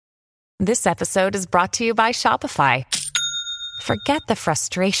This episode is brought to you by Shopify. Forget the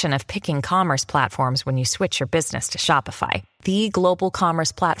frustration of picking commerce platforms when you switch your business to Shopify, the global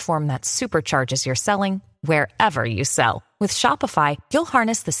commerce platform that supercharges your selling wherever you sell. With Shopify, you'll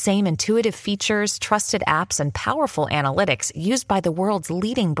harness the same intuitive features, trusted apps, and powerful analytics used by the world's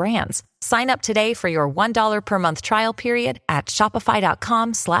leading brands. Sign up today for your $1 per month trial period at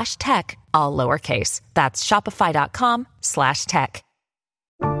shopify.com/tech, all lowercase. That's shopify.com/tech.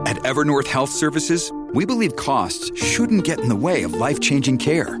 At Evernorth Health Services, we believe costs shouldn't get in the way of life-changing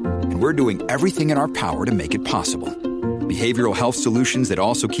care, and we're doing everything in our power to make it possible. Behavioral health solutions that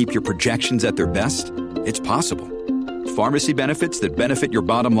also keep your projections at their best? It's possible. Pharmacy benefits that benefit your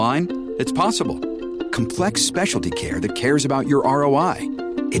bottom line? It's possible. Complex specialty care that cares about your ROI?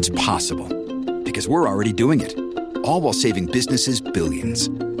 It's possible. Because we're already doing it. All while saving businesses billions.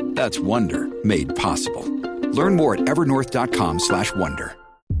 That's Wonder made possible. Learn more at evernorth.com/wonder.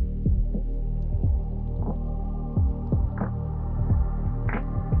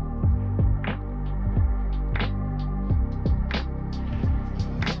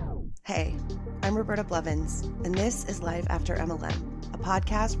 Hey, I'm Roberta Blevins, and this is Life After MLM, a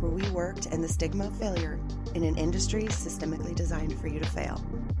podcast where we work to end the stigma of failure in an industry systemically designed for you to fail.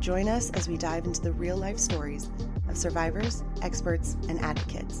 Join us as we dive into the real-life stories of survivors, experts, and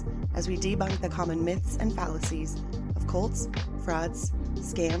advocates as we debunk the common myths and fallacies of cults, frauds,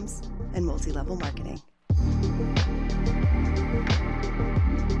 scams, and multi-level marketing.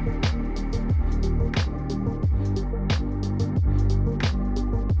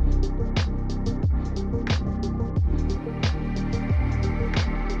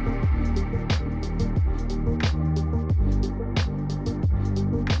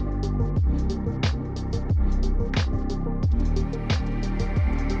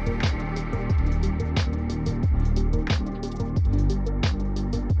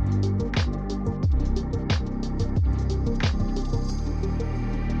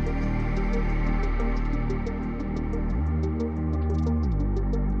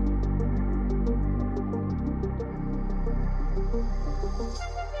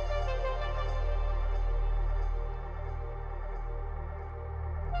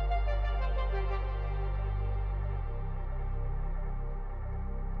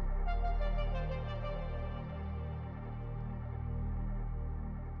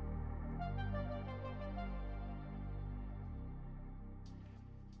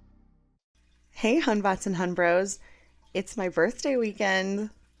 Hey, Hunbots and Hunbros. It's my birthday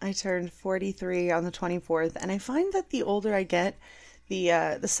weekend. I turned 43 on the 24th, and I find that the older I get,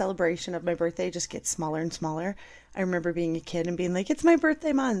 the celebration of my birthday just gets smaller and smaller. I remember being a kid and being like, it's my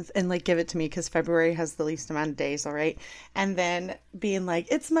birthday month, and like give it to me because February has the least amount of days, all right? And then being like,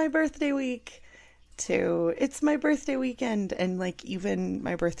 it's my birthday week, to it's my birthday weekend. And like even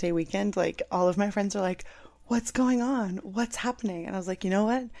my birthday weekend, like all of my friends are like, what's going on? What's happening? And I was like, you know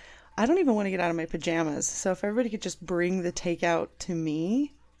what? I don't even want to get out of my pajamas. So if everybody could just bring the takeout to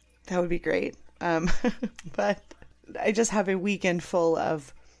me, that would be great. But I just have a weekend full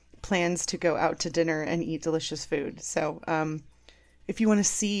of plans to go out to dinner and eat delicious food. So if you want to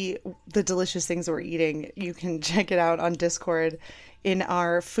see the delicious things we're eating, you can check it out on Discord in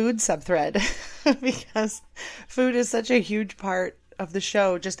our food subthread because food is such a huge part of the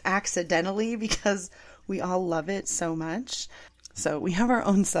show just accidentally because we all love it so much. So we have our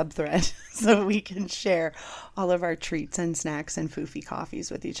own subthread so we can share all of our treats and snacks and foofy coffees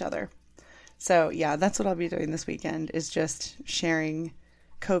with each other. So yeah, that's what I'll be doing this weekend is just sharing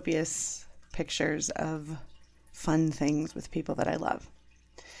copious pictures of fun things with people that I love.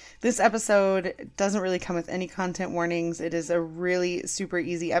 This episode doesn't really come with any content warnings. It is a really super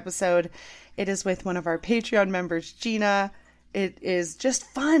easy episode. It is with one of our Patreon members, Gina. It is just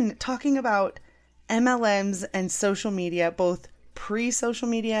fun talking about MLMs and social media, both pre-social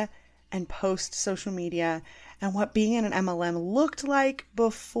media and post-social media, and what being in an MLM looked like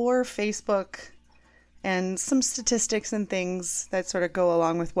before Facebook, and some statistics and things that sort of go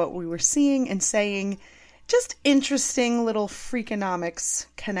along with what we were seeing and saying. Just interesting little freakonomics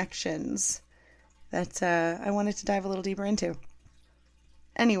connections that I wanted to dive a little deeper into.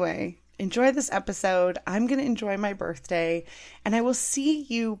 Anyway, enjoy this episode. I'm going to enjoy my birthday, and I will see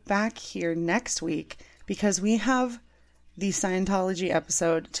you back here next week because we have the Scientology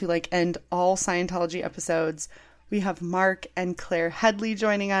episode to like end all Scientology episodes. We have Mark and Claire Headley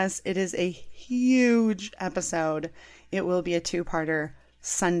joining us. It is a huge episode. It will be a two-parter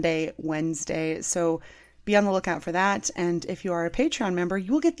Sunday, Wednesday. So be on the lookout for that. And if you are a Patreon member,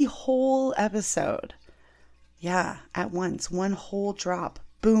 you will get the whole episode. Yeah, at once. One whole drop.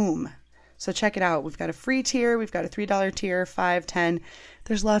 Boom. So check it out. We've got a free tier. We've got a $3 tier, 5, 10.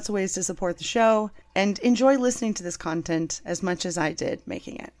 There's lots of ways to support the show and enjoy listening to this content as much as I did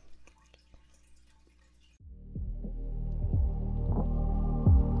making it.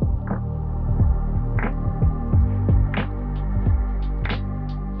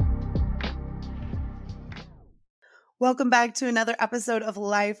 Welcome back to another episode of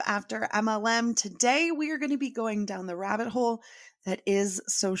Life After MLM. Today, we are going to be going down the rabbit hole that is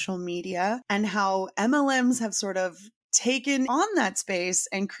social media and how MLMs have sort of taken on that space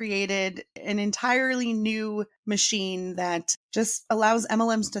and created an entirely new machine that just allows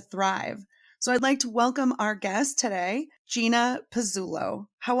MLMs to thrive. So I'd like to welcome our guest today, Gina Pezzullo.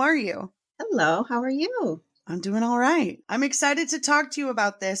 How are you? Hello, how are you? I'm doing all right. I'm excited to talk to you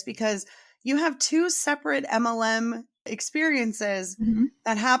about this because you have two separate MLM experiences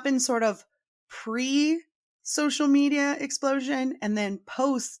that happen sort of pre-social media explosion and then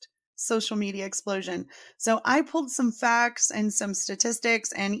post-social media explosion. So I pulled some facts and some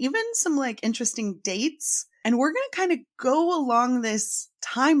statistics and even some like interesting dates. And we're going to kind of go along this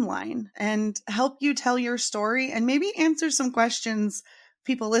timeline and help you tell your story and maybe answer some questions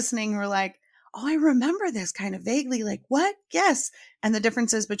people listening who are like, oh, I remember this kind of vaguely, like what? Yes. And the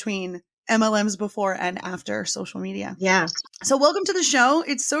differences between MLMs before and after social media. Yeah. So welcome to the show.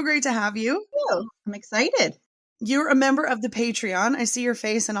 It's so great to have you. Oh, I'm excited. You're a member of the Patreon. I see your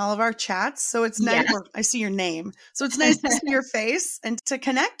face in all of our chats. So it's nice. Yes. Or I see your name. So it's nice to see your face and to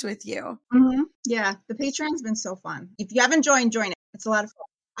connect with you. Yeah. The Patreon's been so fun. If you haven't joined, join it. It's a lot of fun.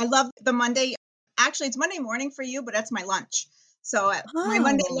 I love the Monday. Actually, it's Monday morning for you, but that's my lunch. So at my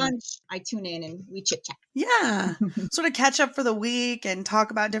Monday lunch, I tune in and we chit chat. Yeah. Sort of catch up for the week and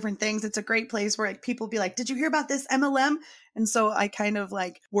talk about different things. It's a great place where like people be like, did you hear about this MLM? And so I kind of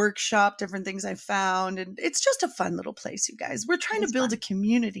like workshop different things I found. And it's just a fun little place, you guys. We're trying to build a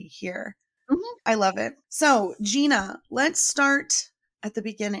community here. I love it. So Gina, let's start at the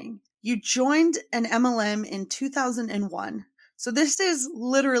beginning. You joined an MLM in 2001. So this is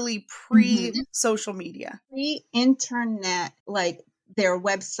literally pre-social media. Pre-internet, like their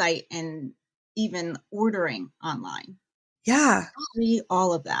website and even ordering online. Yeah. Pre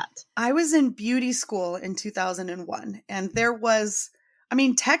all of that. I was in beauty school in 2001 and there was,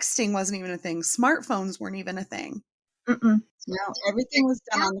 texting wasn't even a thing. Smartphones weren't even a thing. No, everything was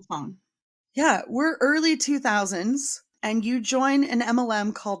done on the phone. Yeah. We're early 2000s. And you join an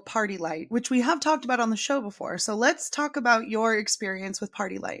MLM called Party Light, which we have talked about on the show before. So let's talk about your experience with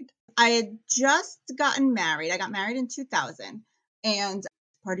Party Light. I had just gotten married. I got married in 2000 and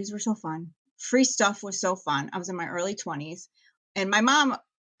parties were so fun. Free stuff was so fun. I was in my early 20s and I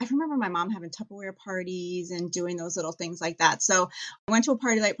remember my mom having Tupperware parties and doing those little things like that. So I went to a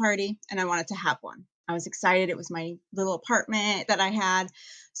Party Light party and I wanted to have one. I was excited. It was my little apartment that I had.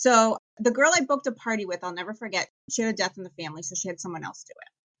 So the girl I booked a party with, I'll never forget, she had a death in the family. So she had someone else do it.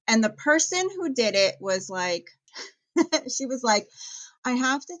 And the person who did it was like, she was like, I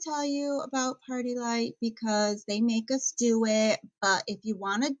have to tell you about Party Light because they make us do it. But if you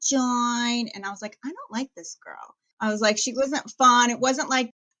want to join, and I was like, I don't like this girl. I was like, she wasn't fun. It wasn't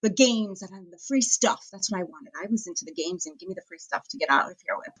like the games and the free stuff. That's what I wanted. I was into the games and give me the free stuff to get out of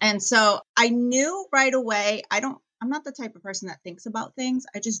here with. And so I knew right away, I'm not the type of person that thinks about things.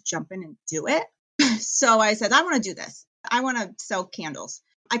 I just jump in and do it. So I said, I want to do this. I want to sell candles.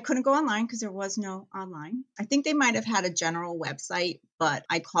 I couldn't go online because there was no online. I think they might have had a general website, but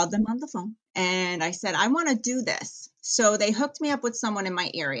I called them on the phone and I said, I want to do this. So they hooked me up with someone in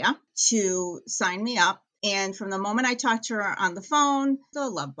my area to sign me up. And from the moment I talked to her on the phone, the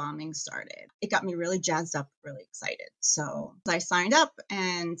love bombing started. It got me really jazzed up, really excited. So I signed up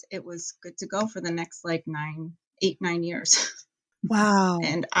and it was good to go for the next 9 years. Wow.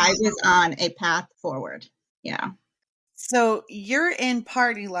 And I was on a path forward. Yeah. So you're in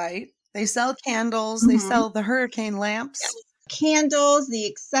Party Light. They sell candles. They sell the hurricane lamps. Yes. Candles, the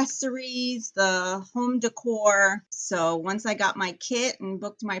accessories, the home decor. So once I got my kit and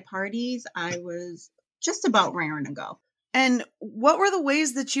booked my parties, I was just about raring to go. And what were the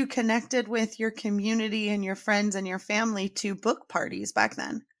ways that you connected with your community and your friends and your family to book parties back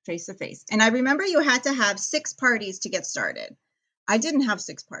then? Face to face. And I remember you had to have 6 parties to get started. I didn't have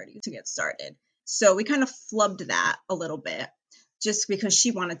 6 parties to get started. So we kind of flubbed that a little bit just because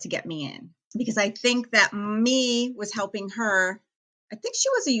she wanted to get me in. Because I think that me was helping her. I think she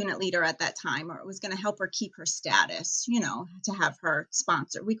was a unit leader at that time, or it was going to help her keep her status, to have her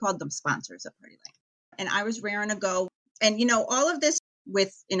sponsor. We called them sponsors at Party Light. And I was raring to go. And, all of this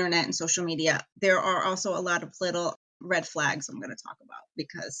with internet and social media, there are also a lot of little red flags I'm going to talk about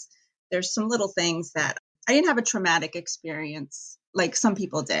because there's some little things that I didn't have a traumatic experience like some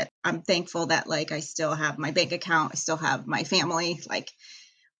people did. I'm thankful that like I still have my bank account, I still have my family, like,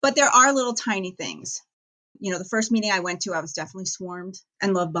 but there are little tiny things. You know, the first meeting I went to, I was definitely swarmed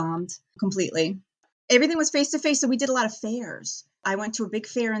and love bombed completely. Everything was face to face, so we did a lot of fairs. I went to a big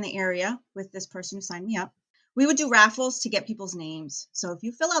fair in the area with this person who signed me up. We would do raffles to get people's names. So if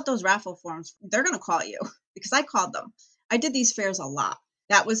you fill out those raffle forms, they're going to call you because I called them. I did these fairs a lot.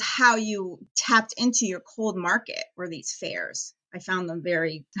 That was how you tapped into your cold market, were these fairs. I found them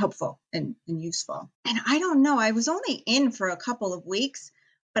very helpful and useful. And I don't know, I was only in for a couple of weeks,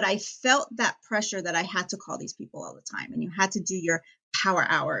 but I felt that pressure that I had to call these people all the time. And you had to do your power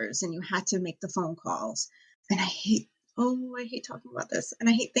hours and you had to make the phone calls. And I hate talking about this and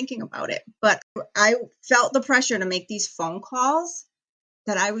I hate thinking about it. But I felt the pressure to make these phone calls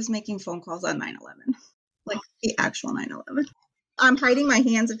that I was making phone calls on 9/11, like the actual 9/11. I'm hiding my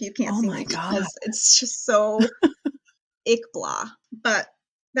hands if you can't see me because it's just so ick blah. But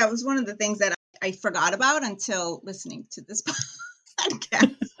that was one of the things that I forgot about until listening to this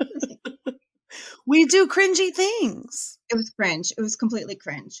podcast. We do cringy things. It was cringe. It was completely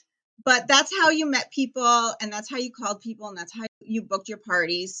cringe. But that's how you met people and that's how you called people and that's how you booked your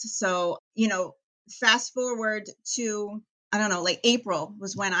parties. So, you know, fast forward to, I don't know, like April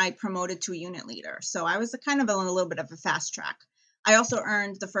was when I promoted to a unit leader. So I was kind of on a little bit of a fast track. I also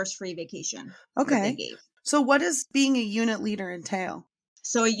earned the first free vacation that they gave. So what does being a unit leader entail?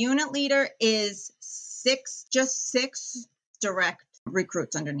 So a unit leader is just six direct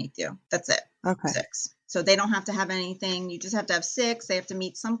recruits underneath you. That's it. Okay. 6. So they don't have to have anything. You just have to have 6. They have to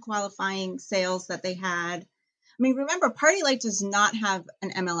meet some qualifying sales that they had. I mean, remember, Party Light does not have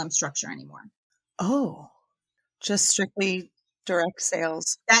an MLM structure anymore. Oh, just strictly direct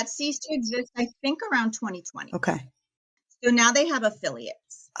sales. That ceased to exist, I think, around 2020. Okay. So now they have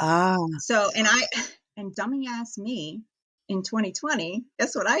affiliates. Ah. So, and dummy ass me in 2020,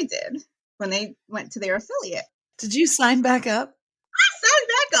 guess what I did when they went to their affiliate? Did you sign back up? I signed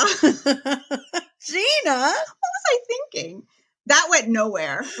back up. Gina, what was I thinking? That went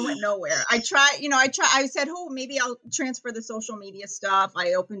nowhere. It went nowhere. I said, oh, maybe I'll transfer the social media stuff.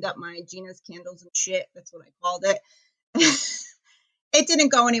 I opened up my Gina's Candles and Shit. That's what I called it. It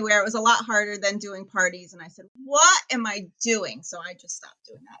didn't go anywhere. It was a lot harder than doing parties. And I said, what am I doing? So I just stopped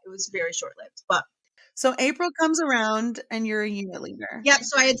doing that. It was very short-lived. But so April comes around and you're a unit leader. Yep.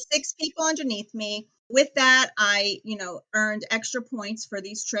 So I had 6 people underneath me. With that, I, earned extra points for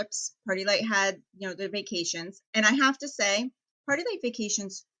these trips. Party Light had, the vacations. And I have to say, Party Light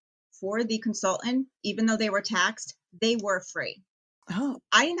vacations for the consultant, even though they were taxed, they were free. Oh.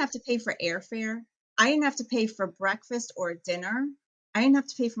 I didn't have to pay for airfare. I didn't have to pay for breakfast or dinner. I didn't have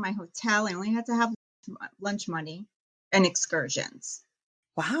to pay for my hotel. I only had to have lunch money and excursions.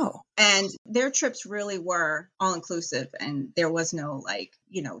 Wow. And their trips really were all inclusive and there was no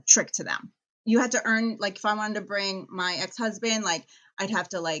trick to them. You had to earn, if I wanted to bring my ex-husband, I'd have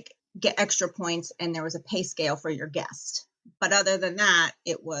to get extra points and there was a pay scale for your guest. But other than that,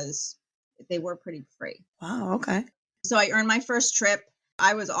 they were pretty free. Wow. Okay. So I earned my first trip.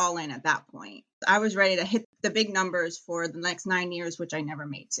 I was all in at that point. I was ready to hit the big numbers for the next 9 years, which I never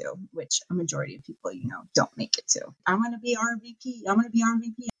made to, which a majority of people, don't make it to. I'm going to be RVP. I'm going to be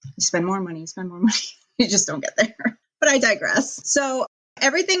RVP. You spend more money. You just don't get there. But I digress. So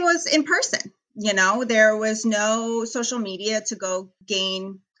everything was in person. There was no social media to go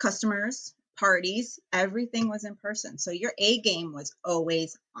gain customers, parties. Everything was in person. So your A game was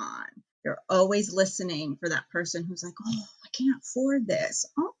always on. You're always listening for that person who's like, oh, I can't afford this.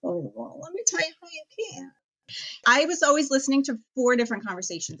 Oh, well, let me tell you how you can. I was always listening to 4 different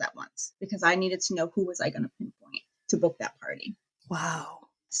conversations at once because I needed to know who was I going to pinpoint to book that party. Wow.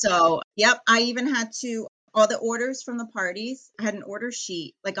 So, yep, I even had to, all the orders from the parties, I had an order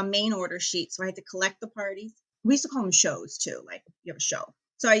sheet, a main order sheet. So I had to collect the parties. We used to call them shows too, you have a show.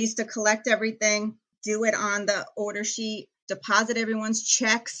 So I used to collect everything, do it on the order sheet, deposit everyone's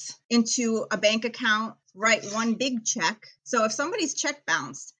checks into a bank account, write one big check. So if somebody's check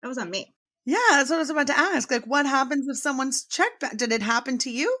bounced, that was on me. Yeah, that's what I was about to ask. What happens if someone's check did it happen to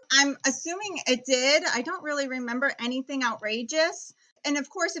you? I'm assuming it did. I don't really remember anything outrageous. And of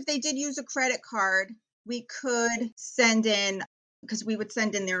course, if they did use a credit card, we could send in, because we would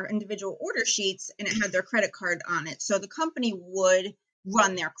send in their individual order sheets and it had their credit card on it. So the company would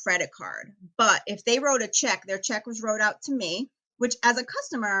run their credit card. But if they wrote a check, their check was wrote out to me, which as a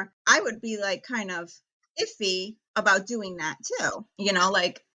customer, I would be kind of iffy about doing that too.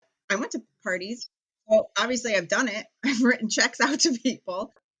 I went to parties. Well, obviously I've done it. I've written checks out to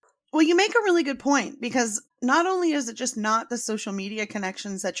people. Well, you make a really good point because not only is it just not the social media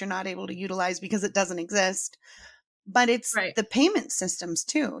connections that you're not able to utilize because it doesn't exist, but it's Right. the payment systems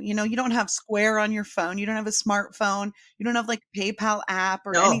too. You know, you don't have Square on your phone. You don't have a smartphone. You don't have like a PayPal app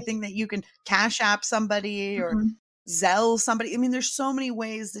or No. anything that you can Cash App somebody or Mhm. Zelle somebody. I mean, there's so many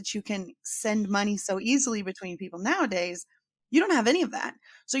ways that you can send money so easily between people nowadays. You don't have any of that.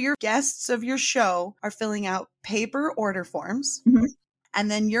 So your guests of your show are filling out paper order forms, Mhm.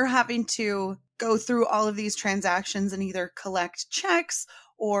 and then you're having to go through all of these transactions and either collect checks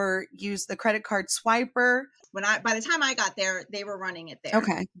or use the credit card swiper. By the time I got there, they were running it there.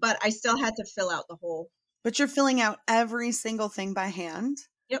 Okay. But I still had to fill out the whole. But you're filling out every single thing by hand.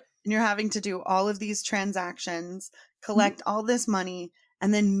 Yep. And you're having to do all of these transactions, Mhm. collect all this money,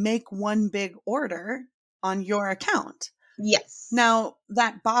 and then make one big order on your account. Yes. Now,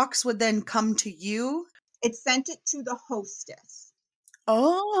 that box would then come to you. It sent it to the hostess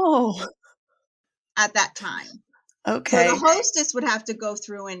Oh, at that time. So the okay. hostess would have to go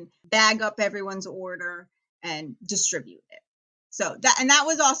through and bag up everyone's order and distribute it. So that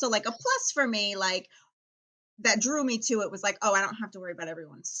was also like a plus for me, like that drew me to it was like, oh, I don't have to worry about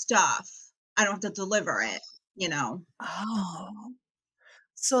everyone's stuff. I don't have to deliver it, you know. Oh.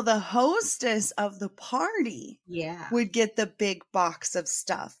 So the hostess of the party Yeah. would get the big box of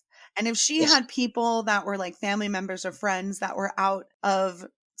stuff. And if she Yeah. had people that were like family members or friends that were out of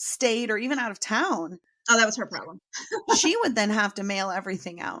state or even out of town, Oh, that was her problem. she would then have to mail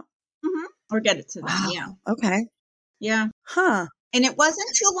everything out. Mhm. Or get it to them. Yeah. Wow. Okay. Yeah. Huh. And it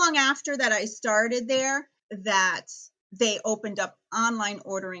wasn't too long after that I started there that they opened up online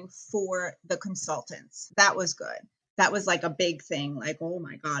ordering for the consultants. That was good. That was like a big thing. Like, oh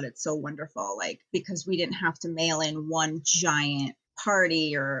my God, it's so wonderful. Like, because we didn't have to mail in one giant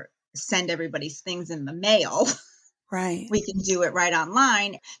party or send everybody's things in the mail. Right. We can do it right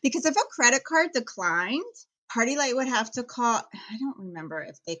online. Because if a credit card declined, Party Light would have to call. I don't remember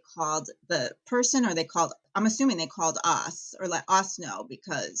if they called the person or I'm assuming they called us or let us know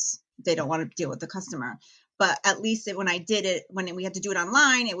because they don't want to deal with the customer. But at least when I did it, when we had to do it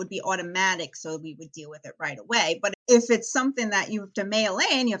online, it would be automatic. So we would deal with it right away. But if it's something that you have to mail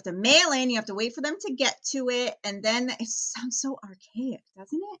in, you have to wait for them to get to it. And then it sounds so archaic,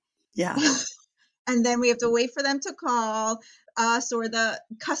 doesn't it? Yeah. And then we have to wait for them to call us or the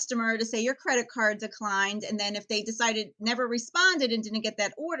customer to say your credit card declined. And then if they never responded and didn't get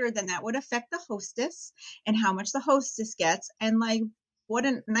that order, then that would affect the hostess and how much the hostess gets. And like, what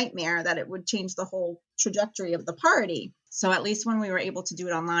a nightmare that it would change the whole trajectory of the party. So at least when we were able to do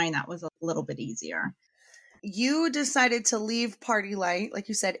it online, that was a little bit easier. You decided to leave Party Light, like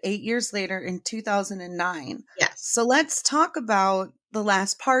you said, 8 years later in 2009. Yes. So let's talk about the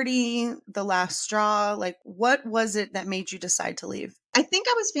last party, the last straw. Like, what was it that made you decide to leave? I think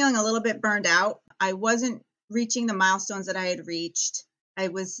I was feeling a little bit burned out. I wasn't reaching the milestones that I had reached. I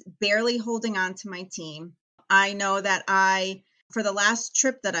was barely holding on to my team. I know that for the last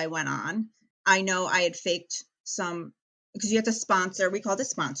trip that I went on, I know I had faked some, because you have to sponsor, we called it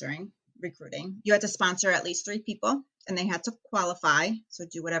sponsoring, recruiting. You had to sponsor at least 3 people and they had to qualify. So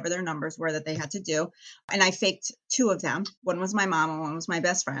do whatever their numbers were that they had to do. And I faked 2 of them. One was my mom and one was my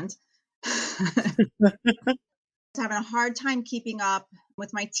best friend. Having a hard time keeping up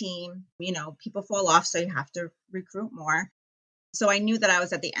with my team. You know, people fall off, so you have to recruit more. So I knew that I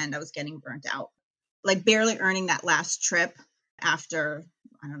was at the end. I was getting burnt out, like barely earning that last trip after,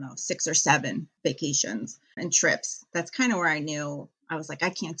 I don't know, 6 or 7 vacations and trips. That's kind of where I knew I was like,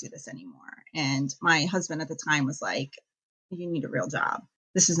 I can't do this anymore. And my husband at the time was like, you need a real job.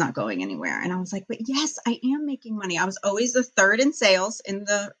 This is not going anywhere. And I was like, but yes, I am making money. I was always the 3rd in sales in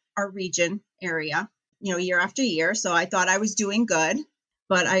our region area, you know, year after year. So I thought I was doing good,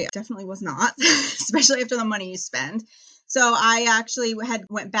 but I definitely was not, especially after the money you spend. So I actually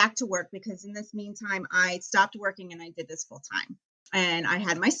went back to work because in this meantime, I stopped working and I did this full time. And I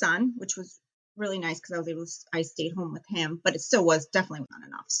had my son, which was really nice because I stayed home with him, but it still was definitely not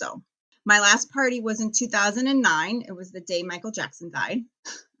enough. So my last party was in 2009. It was the day Michael Jackson died.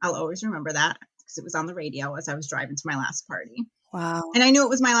 I'll always remember that because it was on the radio as I was driving to my last party. Wow. And I knew it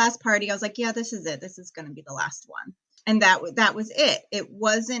was my last party. I was like, yeah, this is it. This is going to be the last one. And that was it.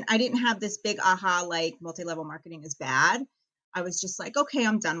 I didn't have this big aha, like multi-level marketing is bad. I was just like, okay,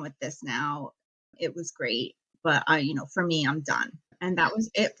 I'm done with this now. It was great. But for me, I'm done. And that was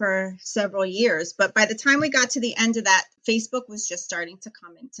it for several years. But by the time we got to the end of that, Facebook was just starting to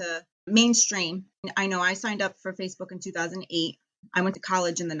come into mainstream. I know I signed up for Facebook in 2008. I went to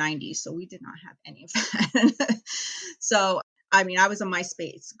college in the 90s, so we did not have any of that. So I mean, I was a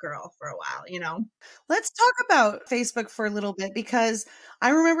MySpace girl for a while, you know? Let's talk about Facebook for a little bit because I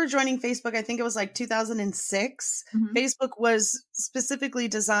remember joining Facebook, I think it was like 2006. Mhm. Facebook was specifically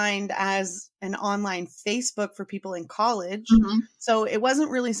designed as an online Facebook for people in college. Mhm. So it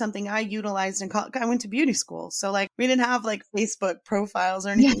wasn't really something I utilized in college. I went to beauty school. So like we didn't have like Facebook profiles or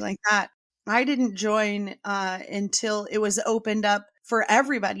Yeah. anything like that. I didn't join until it was opened up for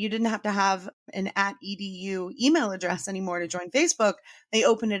everybody. You didn't have to have an @edu email address anymore to join Facebook. They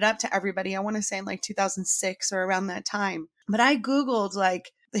opened it up to everybody. I want to say in like 2006 or around that time. But I Googled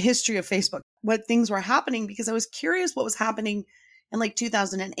like the history of Facebook, what things were happening because I was curious what was happening in like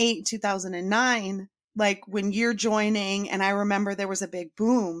 2008, 2009, like when you're joining. And I remember there was a big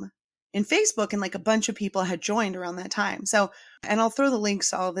boom in Facebook and like a bunch of people had joined around that time. So, and I'll throw the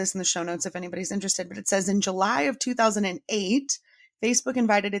links to all of this in the show notes if anybody's interested, but it says in July of 2008, Facebook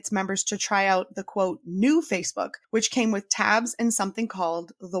invited its members to try out the quote, new Facebook, which came with tabs and something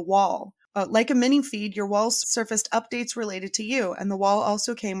called the wall. Like a mini feed, your wall surfaced updates related to you, and the wall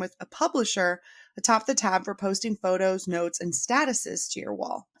also came with a publisher atop the tab for posting photos, notes, and statuses to your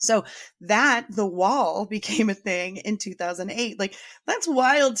wall. So the wall became a thing in 2008. Like, that's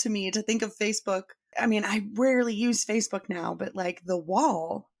wild to me to think of Facebook. I mean, I rarely use Facebook now, but like the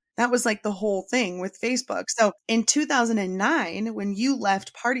wall, that was like the whole thing with Facebook. So in 2009, when you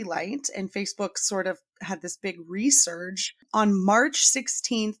left Party Light and Facebook sort of had this big resurge, on March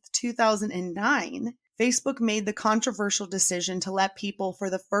 16th, 2009, Facebook made the controversial decision to let people, for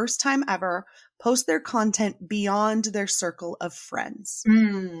the first time ever, post their content beyond their circle of friends.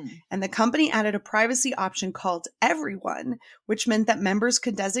 And the company added a privacy option called Everyone, which meant that members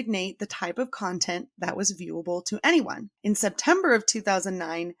could designate the type of content that was viewable to anyone. In September of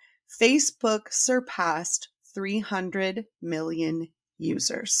 2009, Facebook surpassed 300 million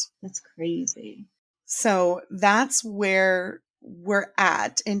users. That's crazy. So that's where we're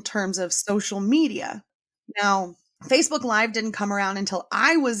at in terms of social media. Now, Facebook Live didn't come around until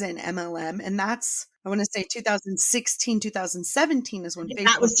I was in MLM, and that's, I want to say 2016, 2017 is when That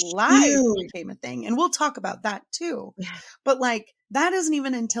Facebook was Live huge. became a thing. And we'll talk about that too. Yeah. But like, that isn't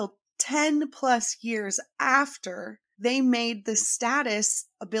even until 10 plus years after they made the status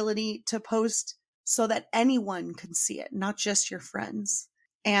ability to post so that anyone can see it, not just your friends.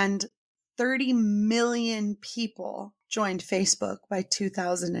 And 30 million people joined Facebook by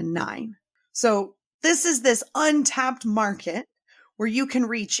 2009. So this is this untapped market where you can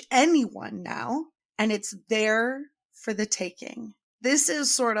reach anyone now, and it's there for the taking. This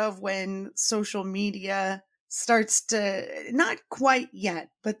is sort of when social media starts to, not quite yet,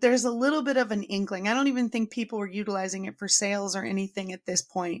 but there's a little bit of an inkling. I don't even think people were utilizing it for sales or anything at this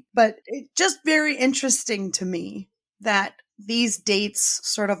point, but it's just very interesting to me that these dates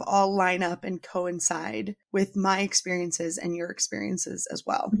sort of all line up and coincide with my experiences and your experiences as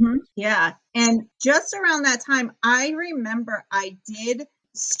well. Mm-hmm. Yeah. And just around that time, I remember I did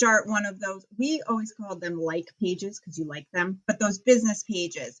start one of those. We always called them like pages because you like them, but those business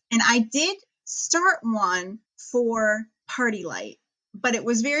pages. And I did start one for Party Light, but it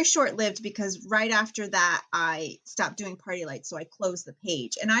was very short lived because right after that, I stopped doing Party Light. So I closed the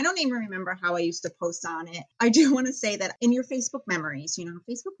page. And I don't even remember how I used to post on it. I do want to say that in your Facebook memories, you know,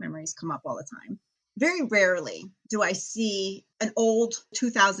 Facebook memories come up all the time. Very rarely do I see an old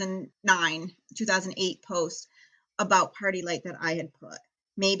 2009, 2008 post about Party Light that I had put.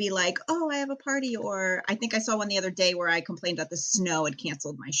 Maybe like, oh, I have a party, or I think I saw one the other day where I complained that the snow had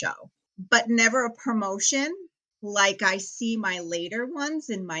canceled my show, but never a promotion like I see my later ones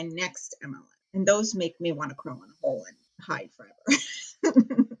in my next MLM. And those make me want to crawl in a hole and hide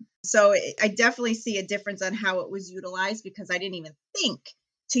forever. So I definitely see a difference on how it was utilized because I didn't even think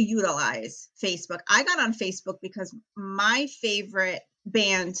to utilize Facebook. I got on Facebook because my favorite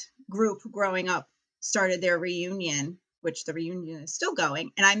band group growing up started their reunion, which the reunion is still going.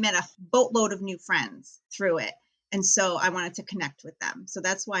 And I met a boatload of new friends through it. And so I wanted to connect with them. So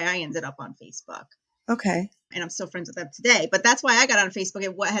that's why I ended up on Facebook. Okay. And I'm still friends with them today. But that's why I got on Facebook.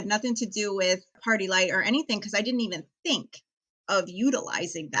 It had nothing to do with Party Light or anything because I didn't even think of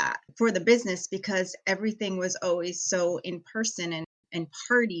utilizing that for the business because everything was always so in person and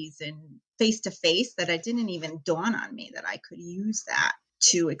parties and face to face that it didn't even dawn on me that I could use that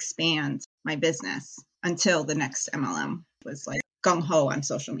to expand my business until the next MLM was like gung ho on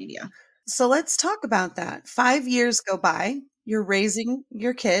social media. So let's talk about that. 5 years go by. You're raising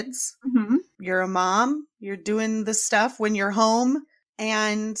your kids. Mm-hmm. You're a mom. You're doing the stuff when you're home.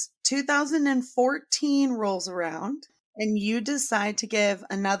 And 2014 rolls around and you decide to give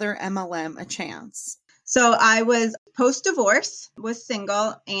another MLM a chance. So I was Post-divorce, was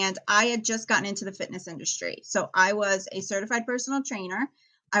single, and I had just gotten into the fitness industry. So I was a certified personal trainer.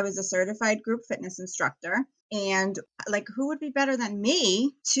 I was a certified group fitness instructor. And like, who would be better than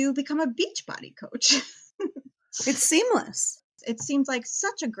me to become a Beachbody coach? It's seamless. It seemed like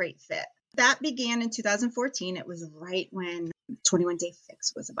such a great fit. That began in 2014. It was right when 21 Day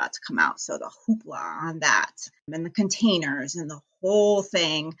Fix was about to come out. So the hoopla on that and the containers and the whole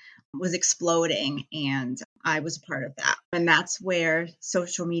thing was exploding. And I was a part of that. And that's where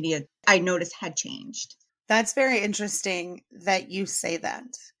social media, I noticed, had changed. That's very interesting that you say that,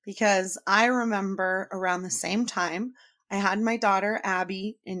 because I remember around the same time I had my daughter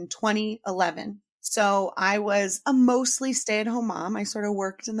Abby in 2011. So I was a mostly stay-at-home mom. I sort of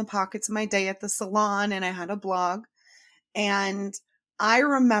worked in the pockets of my day at the salon, and I had a blog. And I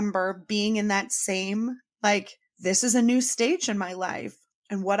remember being in that same, like, this is a new stage in my life.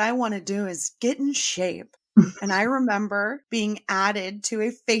 And what I want to do is get in shape. And I remember being added to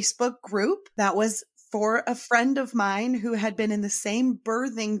a Facebook group that was for a friend of mine who had been in the same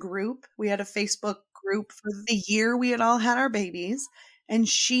birthing group. We had a Facebook group for the year we had all had our babies. And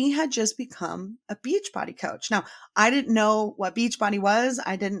she had just become a Beachbody coach. Now, I didn't know what Beachbody was.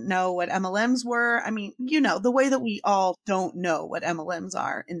 I didn't know what MLMs were. I mean, you know, the way that we all don't know what MLMs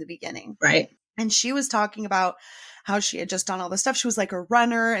are in the beginning. Right. And she was talking about how she had just done all this stuff. She was like a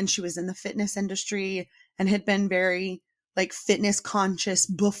runner, and she was in the fitness industry and had been very like fitness conscious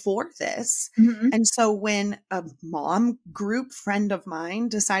before this. Mm-hmm. And so when a mom group friend of mine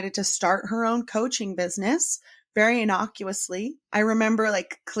decided to start her own coaching business, very innocuously, I remember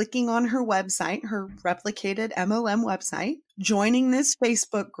like clicking on her website, her replicated MLM website, joining this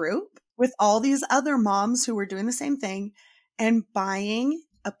Facebook group with all these other moms who were doing the same thing, and buying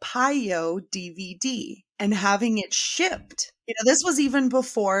a Pio DVD and having it shipped. You know, this was even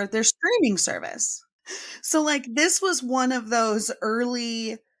before their streaming service. So like, this was one of those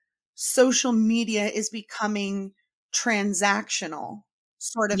early social media is becoming transactional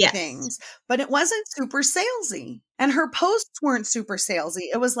sort of things, but it wasn't super salesy, and her posts weren't super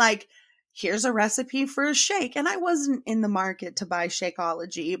salesy. It was like, here's a recipe for a shake. And I wasn't in the market to buy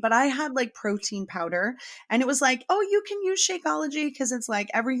Shakeology, but I had like protein powder, and it was like, oh, you can use Shakeology because it's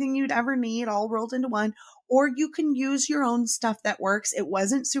like everything you'd ever need all rolled into one, or you can use your own stuff that works. It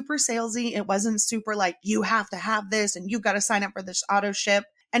wasn't super salesy. It wasn't super like, you have to have this and you got to sign up for this auto ship.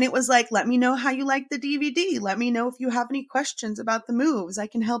 And it was like, let me know how you like the DVD. Let me know if you have any questions about the moves. I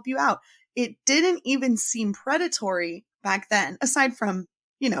can help you out. It didn't even seem predatory back then, aside from,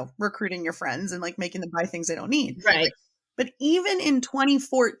 you know, recruiting your friends and like making them buy things they don't need. Right. But even in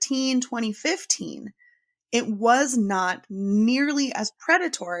 2014, 2015, it was not nearly as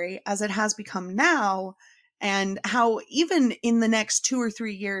predatory as it has become now. And how even in the next 2 or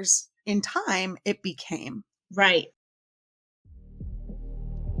 3 years in time, it became. Right.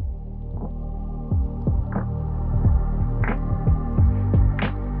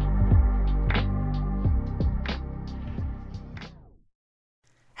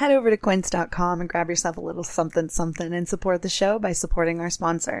 Head over to quince.com and grab yourself a little something and support the show by supporting our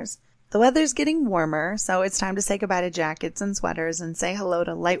sponsors. The weather's getting warmer, so it's time to say goodbye to jackets and sweaters and say hello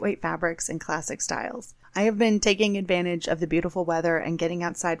to lightweight fabrics and classic styles. I have been taking advantage of the beautiful weather and getting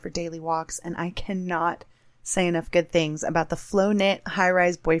outside for daily walks, and I cannot say enough good things about the Flow Knit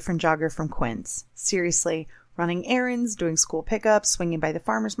high-rise boyfriend jogger from Quince. Seriously, running errands, doing school pickups, swinging by the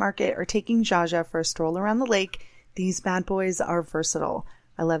farmer's market, or taking Jaja for a stroll around the lake, these bad boys are versatile.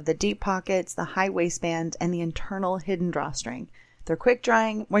 I love the deep pockets, the high waistband, and the internal hidden drawstring. They're quick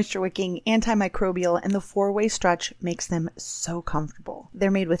drying, moisture wicking, antimicrobial, and the 4-way stretch makes them so comfortable.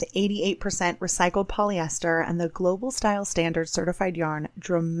 They're made with 88% recycled polyester, and the Global Style Standard certified yarn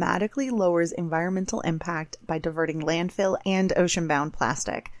dramatically lowers environmental impact by diverting landfill and ocean-bound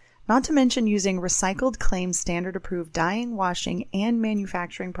plastic. Not to mention using recycled claim standard approved dyeing, washing, and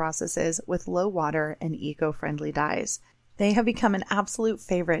manufacturing processes with low water and eco-friendly dyes. They have become an absolute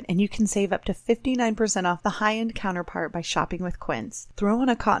favorite, and you can save up to 59% off the high-end counterpart by shopping with Quince. Throw on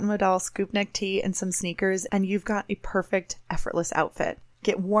a cotton modal scoop neck tee and some sneakers, and you've got a perfect, effortless outfit.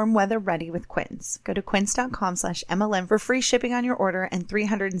 Get warm weather ready with Quince. Go to quince.com/MLM for free shipping on your order and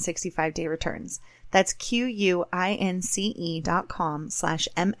 365-day returns. That's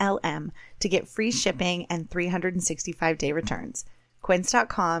QUINCE.com/MLM to get free shipping and 365-day returns.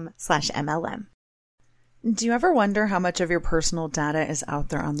 Quince.com/MLM. Do you ever wonder how much of your personal data is out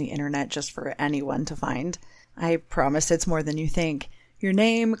there on the internet just for anyone to find? I promise it's more than you think. Your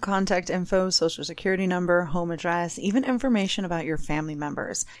name, contact info, social security number, home address, even information about your family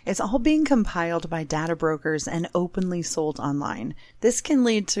members. It's all being compiled by data brokers and openly sold online. This can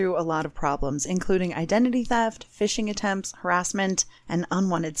lead to a lot of problems, including identity theft, phishing attempts, harassment, and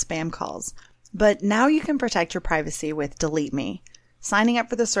unwanted spam calls. But now you can protect your privacy with Delete Me. Signing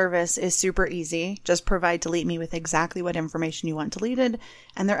up for the service is super easy. Just provide Delete Me with exactly what information you want deleted,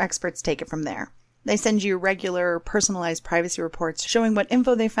 and their experts take it from there. They send you regular, personalized privacy reports showing what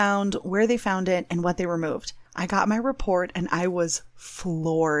info they found, where they found it, and what they removed. I got my report and I was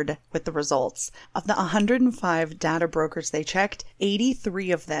floored with the results. Of the 105 data brokers they checked, 83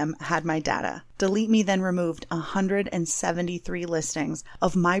 of them had my data. Delete Me then removed 173 listings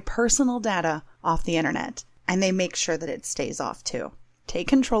of my personal data off the internet, and they make sure that it stays off too. Take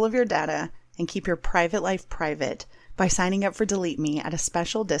control of your data and keep your private life private by signing up for Delete Me at a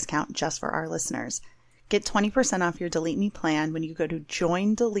special discount just for our listeners. Get 20% off your Delete Me plan when you go to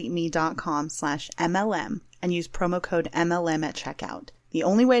joindeleteme.com/MLM and use promo code MLM at checkout. The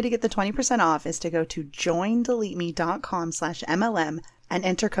only way to get the 20% off is to go to joindeleteme.com/MLM and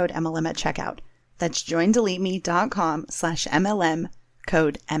enter code MLM at checkout. That's joindeleteme.com/MLM,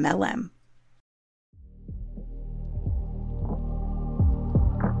 code MLM.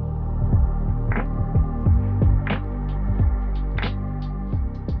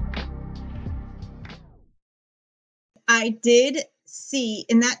 I did see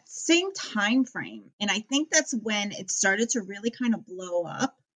in that same time frame, and I think that's when it started to really kind of blow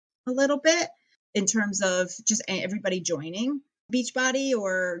up a little bit in terms of just everybody joining Beachbody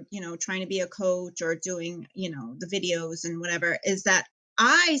or, trying to be a coach or doing, the videos and whatever, is that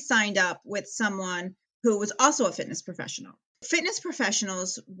I signed up with someone who was also a fitness professional. Fitness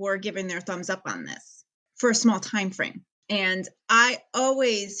professionals were giving their thumbs up on this for a small time frame. And I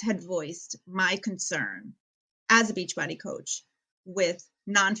always had voiced my concern as a Beachbody coach with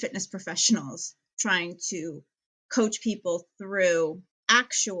non-fitness professionals trying to coach people through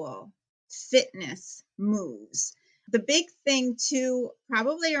actual fitness moves. The big thing too,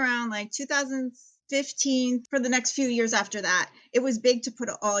 probably around like 2015, for the next few years after that, it was big to put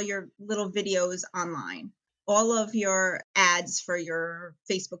all your little videos online. All of your ads for your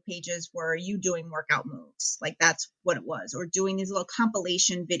Facebook pages were you doing workout moves. Like that's what it was, or doing these little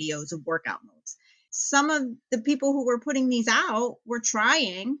compilation videos of workout moves. Some of the people who were putting these out were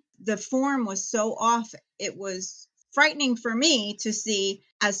trying. The form was so off. It was frightening for me to see,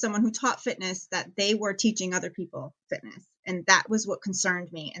 as someone who taught fitness, that they were teaching other people fitness. And that was what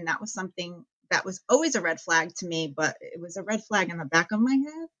concerned me. And that was something that was always a red flag to me, but it was a red flag in the back of my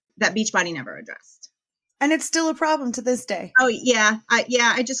head that Beachbody never addressed. And it's still a problem to this day. Oh, yeah.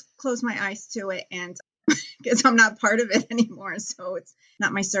 I just closed my eyes to it, and because I'm not part of it anymore. So it's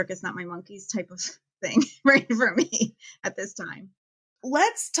not my circus, not my monkeys type of thing, right, for me at this time.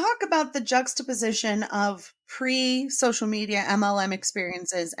 Let's talk about the juxtaposition of pre-social media MLM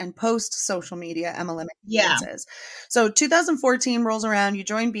experiences and post-social media MLM experiences. Yeah. So 2014 rolls around, you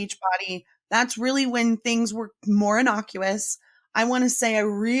join Beachbody. That's really when things were more innocuous. I want to say I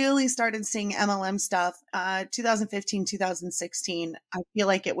really started seeing MLM stuff 2015, 2016. I feel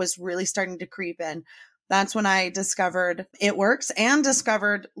like it was really starting to creep in. That's when I discovered It Works and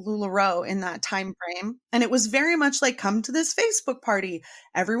discovered LuLaRoe in that time frame. And it was very much like, come to this Facebook party.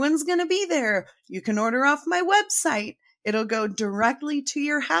 Everyone's going to be there. You can order off my website. It'll go directly to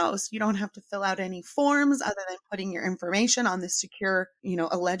your house. You don't have to fill out any forms other than putting your information on this secure,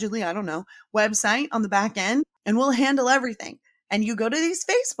 allegedly, I don't know, website on the back end, and we'll handle everything. And you go to these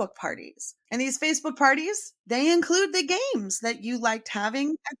Facebook parties, and these Facebook parties, they include the games that you liked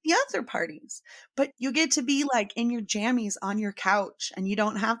having at the other parties, but you get to be like in your jammies on your couch, and you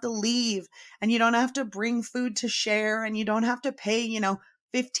don't have to leave, and you don't have to bring food to share, and you don't have to pay,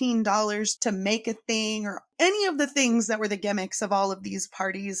 $15 to make a thing, or any of the things that were the gimmicks of all of these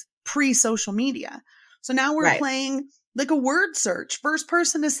parties pre-social media. So now we're playing like a word search. First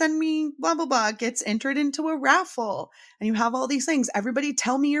person to send me blah, blah, blah gets entered into a raffle. And you have all these things. Everybody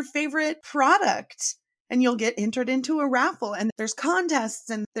tell me your favorite product, and you'll get entered into a raffle. And there's contests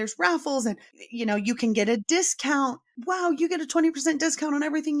and there's raffles, and, you can get a discount. Wow, you get a 20% discount on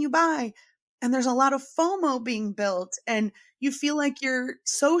everything you buy. And there's a lot of FOMO being built, and you feel like you're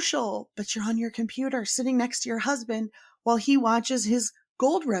social, but you're on your computer sitting next to your husband while he watches his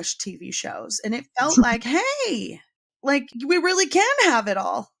Gold Rush TV shows. And it felt like, hey, like we really can have it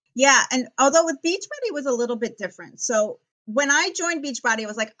all. Yeah. And although with Beachbody it was a little bit different. So when I joined Beachbody, I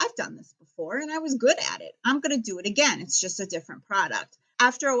was like, I've done this before and I was good at it. I'm going to do it again. It's just a different product.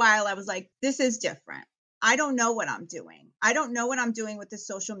 After a while, I was like, this is different. I don't know what I'm doing. I don't know what I'm doing with this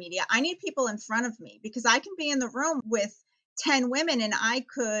social media. I need people in front of me, because I can be in the room with 10 women and I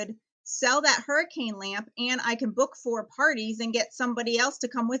could sell that hurricane lamp and I can book 4 parties and get somebody else to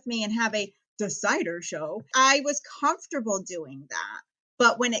come with me and have a decider show. I was comfortable doing that.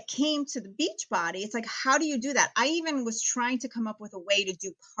 But when it came to the beach body, it's like, how do you do that? I even was trying to come up with a way to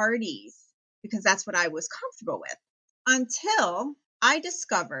do parties because that's what I was comfortable with until I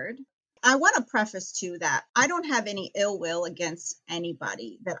discovered. I want to preface too that I don't have any ill will against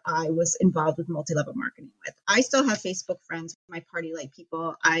anybody that I was involved with multi-level marketing with. I still have Facebook friends, my party light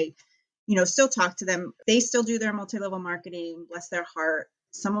people. I, still talk to them. They still do their multi-level marketing, bless their heart.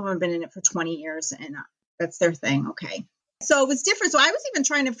 Some of them have been in it for 20 years and that's their thing. Okay. So it was different. So I was even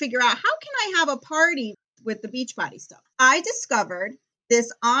trying to figure out, how can I have a party with the Beachbody stuff? I discovered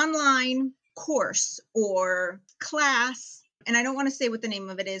this online course or class, and I don't want to say what the name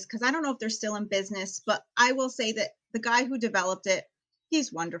of it is because I don't know if they're still in business, but I will say that the guy who developed it,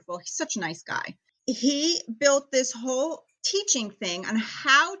 he's wonderful. He's such a nice guy. He built this whole teaching thing on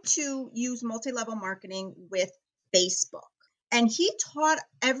how to use multi-level marketing with Facebook. And he taught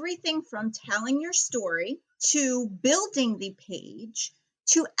everything from telling your story to building the page,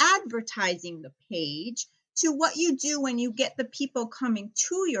 to advertising the page, to what you do when you get the people coming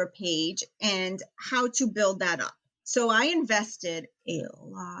to your page and how to build that up. So I invested a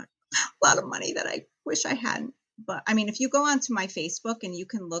lot of money that I wish I hadn't. But I mean, if you go onto my Facebook and you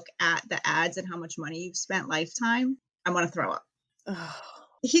can look at the ads and how much money you've spent lifetime, I want to throw up.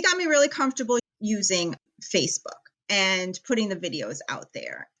 He got me really comfortable using Facebook and putting the videos out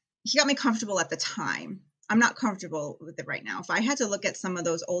there. He got me comfortable at the time. I'm not comfortable with it right now. If I had to look at some of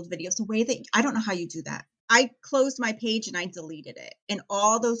those old videos, the way that I don't know how you do that. I closed my page and I deleted it. And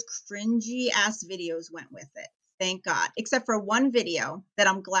all those cringy ass videos went with it. Thank God. Except for one video that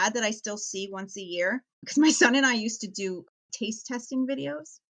I'm glad that I still see once a year because my son and I used to do taste testing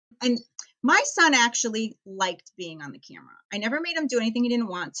videos. And my son actually liked being on the camera. I never made him do anything he didn't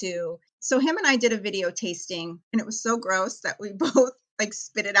want to. So him and I did a video tasting and it was so gross that we both like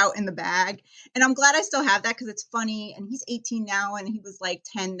spit it out in the bag. And I'm glad I still have that because it's funny. And he's 18 now and he was like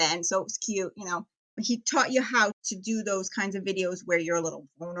 10 then. So it was cute, He taught you how to do those kinds of videos where you're a little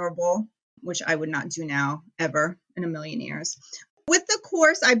vulnerable, which I would not do now ever in a million years. With the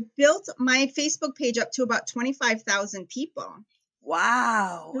course, I built my Facebook page up to about 25,000 people.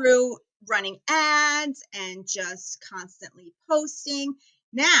 Wow. Through running ads and just constantly posting.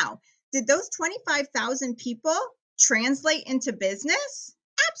 Now, did those 25,000 people translate into business?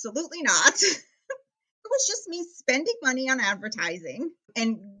 Absolutely not. It was just me spending money on advertising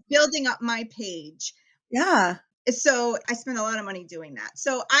and building up my page. Yeah. So I spent a lot of money doing that.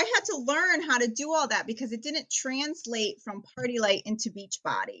 So I had to learn how to do all that because it didn't translate from Party Light into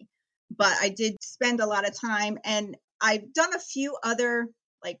Beachbody. But I did spend a lot of time and I've done a few other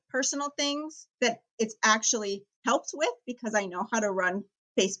like personal things that it's actually helped with because I know how to run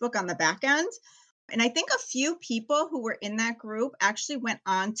Facebook on the back end. And I think a few people who were in that group actually went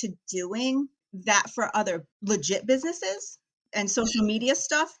on to doing that for other legit businesses and social media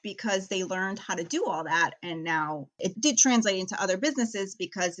stuff because they learned how to do all that. And now it did translate into other businesses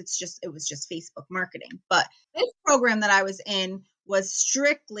because it was just Facebook marketing. But this program that I was in was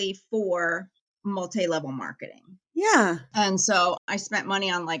strictly for multi-level marketing. Yeah. And so I spent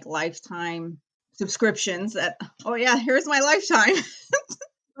money on like lifetime subscriptions that, oh yeah, here's my lifetime.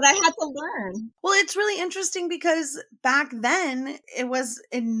 But I had to learn. Well, it's really interesting because back then it was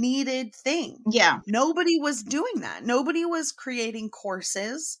a needed thing. Yeah. Nobody was doing that. Nobody was creating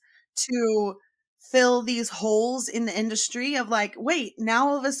courses to fill these holes in the industry of like, wait, now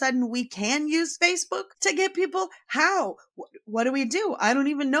all of a sudden we can use Facebook to get people. How? What do we do? I don't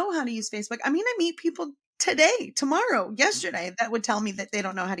even know how to use Facebook. I mean, I meet people today, tomorrow, yesterday that would tell me that they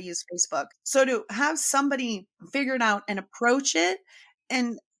don't know how to use Facebook. So to have somebody figure it out and approach it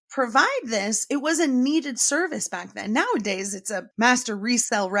and provide this, it was a needed service back then. Nowadays, it's a master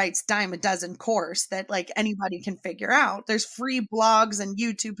resell rights dime a dozen course that like anybody can figure out. There's free blogs and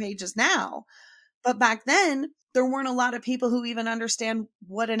YouTube pages now. But back then, there weren't a lot of people who even understand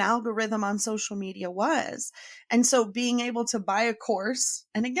what an algorithm on social media was. And so being able to buy a course,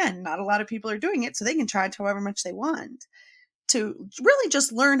 and again, not a lot of people are doing it, so they can charge however much they want, to really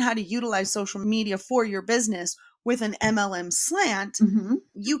just learn how to utilize social media for your business with an MLM slant,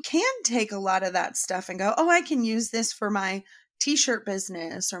 you can take a lot of that stuff and go, oh, I can use this for my t-shirt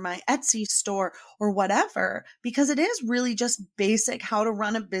business or my Etsy store or whatever, because it is really just basic how to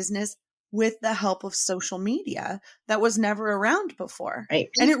run a business with the help of social media that was never around before. Right.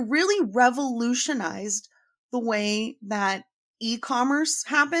 And it really revolutionized the way that e-commerce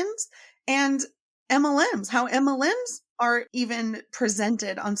happens and MLMs, how MLMs are even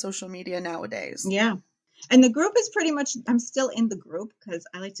presented on social media nowadays. Yeah. And the group is pretty much, I'm still in the group because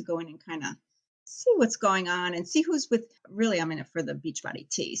I like to go in and kind of see what's going on and see who's with, really, I'm in it for the Beachbody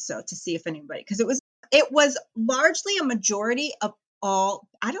tea. So to see if anybody, because it was largely a majority of all,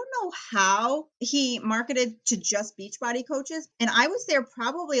 I don't know how he marketed to just Beachbody coaches. And I was there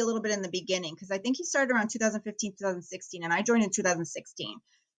probably a little bit in the beginning because I think he started around 2015, 2016, and I joined in 2016.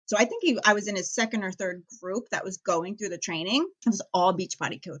 So I think I was in his second or third group that was going through the training. It was all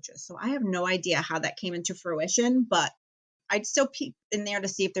Beachbody coaches. So I have no idea how that came into fruition, but I'd still peep in there to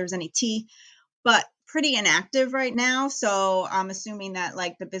see if there's any tea, but pretty inactive right now. So I'm assuming that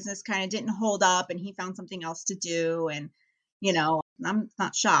like the business kind of didn't hold up and he found something else to do. And, I'm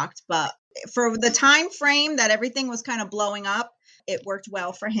not shocked, but for the time frame that everything was kind of blowing up, it worked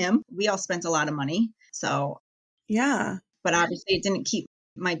well for him. We all spent a lot of money. So, Yeah. but obviously it didn't keep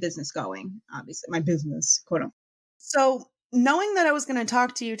my business going. Obviously my business, quote unquote. So knowing that I was going to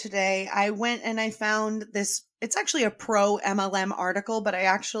talk to you today, I went and I found this. It's actually a pro MLM article, but I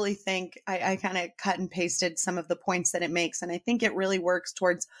actually think I kind of cut and pasted some of the points that it makes. And I think it really works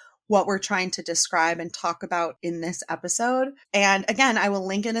towards what we're trying to describe and talk about in this episode. And again, I will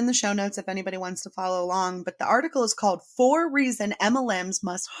link it in the show notes if anybody wants to follow along. But the article is called 4 Reasons MLMs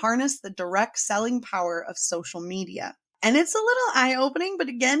Must Harness the Direct Selling Power of Social Media. And it's a little eye-opening, but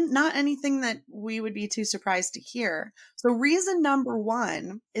again, not anything that we would be too surprised to hear. So reason number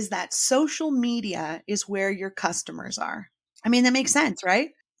 1 is that social media is where your customers are. I mean, that makes sense, right?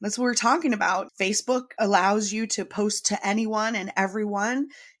 That's what we're talking about. Facebook allows you to post to anyone and everyone.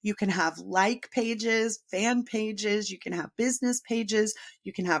 You can have like pages, fan pages, you can have business pages,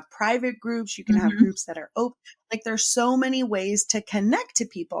 you can have private groups, you can have groups that are open. Like there's so many ways to connect to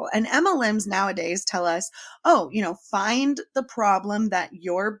people. And MLMs nowadays tell us, find the problem that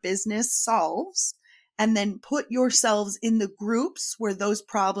your business solves and then put yourselves in the groups where those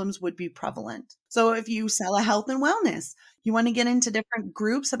problems would be prevalent. So if you sell a health and wellness, you want to get into different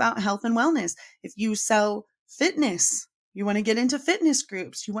groups about health and wellness. If you sell fitness, you want to get into fitness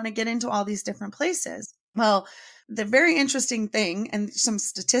groups. You want to get into all these different places. Well, the very interesting thing and some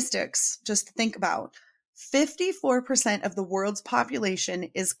statistics just to think about, 54% of the world's population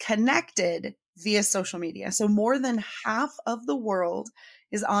is connected via social media. So more than half of the world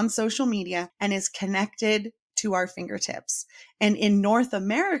is on social media and is connected to our fingertips. And in North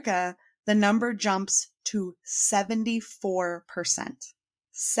America, the number jumps to 74%.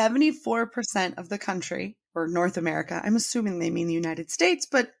 74% of the country, or North America, I'm assuming they mean the United States,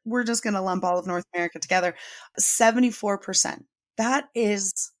 but we're just going to lump all of North America together. 74%. That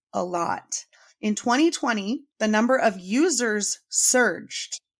is a lot. In 2020, the number of users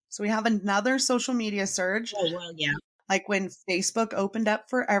surged. So we have another social media surge. Oh, well, yeah. Like when Facebook opened up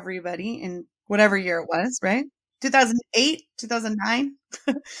for everybody in whatever year it was, right? 2008, 2009.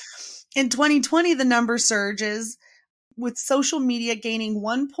 In 2020, the number surges with social media gaining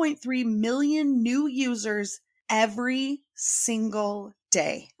 1.3 million new users every single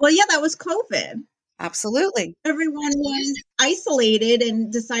day. Well, yeah, that was COVID. Absolutely. Everyone was isolated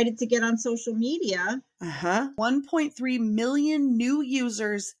and decided to get on social media. 1.3 million new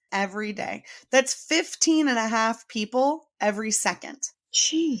users every day. That's 15 and a half people every second.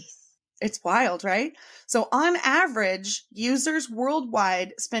 Jeez. It's wild, right? So on average, users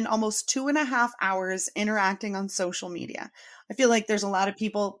worldwide spend almost 2.5 hours interacting on social media. I feel like there's a lot of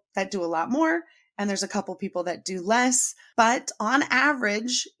people that do a lot more, and there's a couple people that do less. But on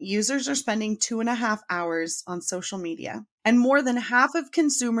average, users are spending 2.5 hours on social media. And more than half of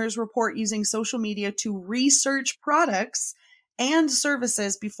consumers report using social media to research products and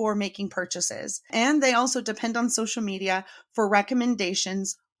services before making purchases. And they also depend on social media for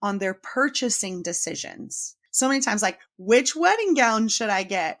recommendations on their purchasing decisions. So many times, like, which wedding gown should I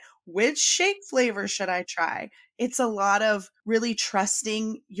get? Which shake flavor should I try? It's a lot of really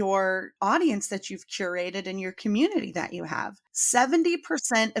trusting your audience that you've curated and your community that you have.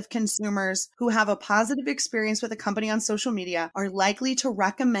 70% of consumers who have a positive experience with a company on social media are likely to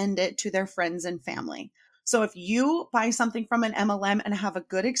recommend it to their friends and family. So if you buy something from an MLM and have a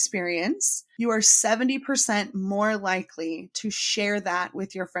good experience, you are 70% more likely to share that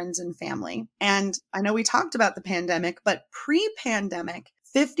with your friends and family. And I know we talked about the pandemic, but pre-pandemic,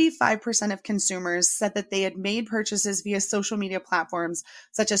 55% of consumers said that they had made purchases via social media platforms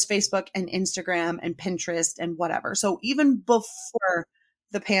such as Facebook and Instagram and Pinterest and whatever. So even before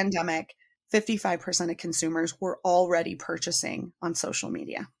the pandemic, 55% of consumers were already purchasing on social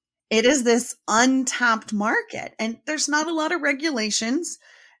media. It is this untapped market, and there's not a lot of regulations.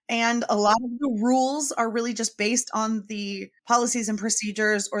 And a lot of the rules are really just based on the policies and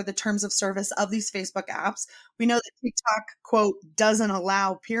procedures or the terms of service of these Facebook apps. We know that TikTok, quote, doesn't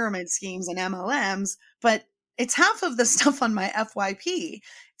allow pyramid schemes and MLMs, but it's half of the stuff on my FYP.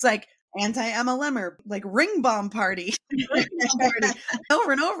 It's like anti-MLMer, like ring bomb party,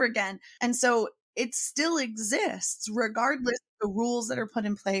 over and over again. And so it still exists regardless of the rules that are put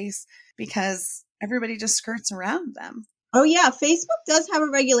in place because everybody just skirts around them. Oh yeah, Facebook does have a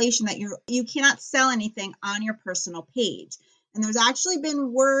regulation that you cannot sell anything on your personal page. And there's actually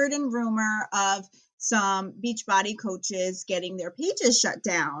been word and rumor of some Beachbody coaches getting their pages shut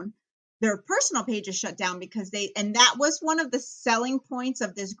down, their personal pages shut down because and that was one of the selling points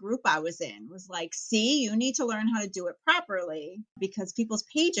of this group I was in, was like, see, you need to learn how to do it properly because people's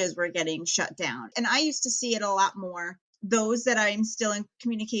pages were getting shut down. And I used to see it a lot more. Those that I'm still in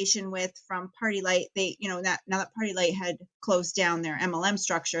communication with from Party Light, they, now that Party Light had closed down their MLM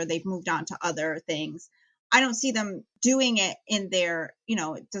structure, they've moved on to other things. I don't see them doing it in their,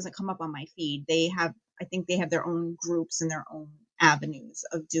 it doesn't come up on my feed. I think they have their own groups and their own avenues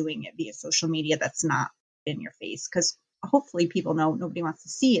of doing it via social media that's not in your face, because hopefully people know nobody wants to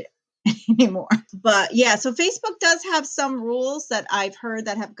see it anymore. But yeah, so Facebook does have some rules that I've heard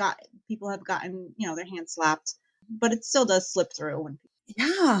that people have gotten, their hands slapped. But it still does slip through.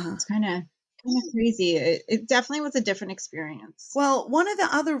 Yeah. It's kind of crazy. It definitely was a different experience. Well, one of the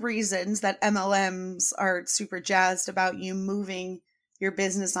other reasons that MLMs are super jazzed about you moving your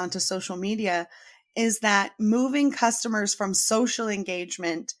business onto social media is that moving customers from social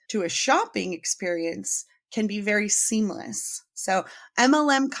engagement to a shopping experience can be very seamless. So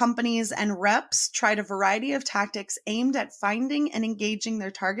MLM companies and reps tried a variety of tactics aimed at finding and engaging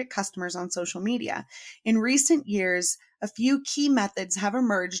their target customers on social media. In recent years, a few key methods have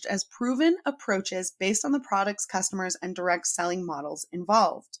emerged as proven approaches based on the products, customers, and direct selling models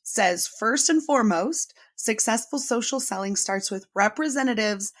involved. Says, first and foremost, successful social selling starts with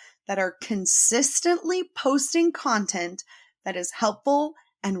representatives that are consistently posting content that is helpful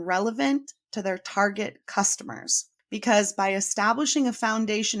and relevant to their target customers. Because by establishing a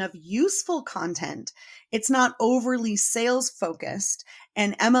foundation of useful content, it's not overly sales focused,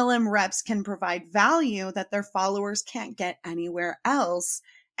 and MLM reps can provide value that their followers can't get anywhere else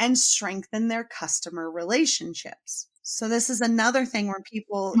and strengthen their customer relationships. So this is another thing where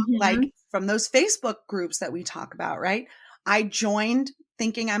people like from those Facebook groups that we talk about, right? I joined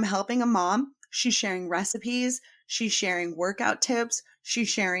thinking I'm helping a mom. She's sharing recipes. She's sharing workout tips. She's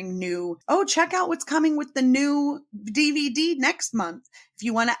sharing check out what's coming with the new DVD next month. If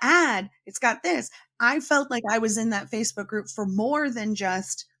you want to add, it's got this. I felt like I was in that Facebook group for more than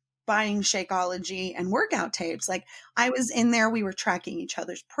just buying Shakeology and workout tapes. Like I was in there, we were tracking each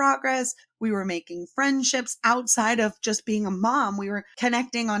other's progress. We were making friendships outside of just being a mom. We were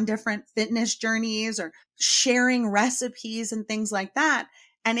connecting on different fitness journeys or sharing recipes and things like that.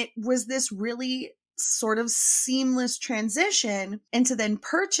 And it was this really sort of seamless transition into then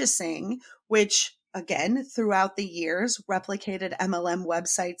purchasing, which again, throughout the years, replicated MLM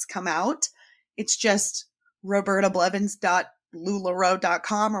websites come out. It's just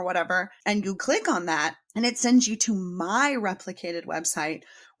robertablevins.lularoe.com or whatever. And you click on that and it sends you to my replicated website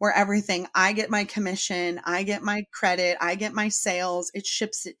where everything, I get my commission, I get my credit, I get my sales, it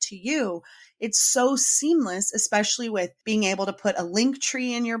ships it to you. It's so seamless, especially with being able to put a link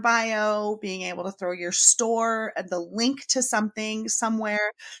tree in your bio, being able to throw your store, the link to something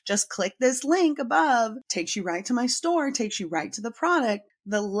somewhere. Just click this link above, takes you right to my store, takes you right to the product.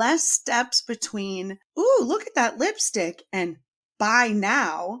 The less steps between, ooh, look at that lipstick and buy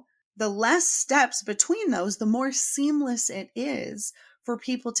now, the less steps between those, the more seamless it is for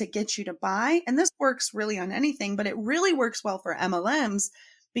people to get you to buy. And this works really on anything, but it really works well for MLMs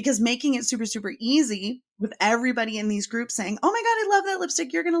because making it super, super easy with everybody in these groups saying, oh my God, I love that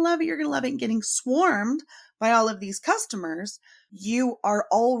lipstick. You're going to love it. You're going to love it. And getting swarmed by all of these customers, you are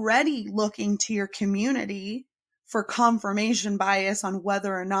already looking to your community for confirmation bias on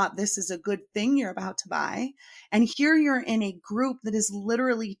whether or not this is a good thing you're about to buy. And here you're in a group that is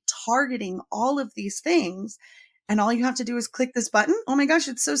literally targeting all of these things. And all you have to do is click this button. Oh my gosh,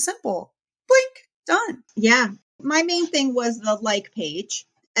 it's so simple. Blink, done. Yeah. My main thing was the like page.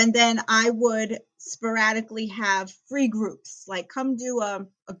 And then I would sporadically have free groups, like come do a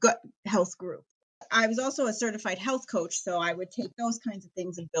gut health group. I was also a certified health coach, so I would take those kinds of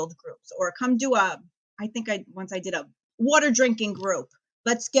things and build groups, or come do once I did a water drinking group.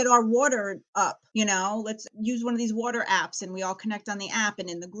 let's get our water up, let's use one of these water apps and we all connect on the app and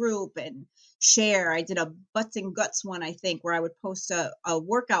in the group and share. I did a butts and guts one, I think, where I would post a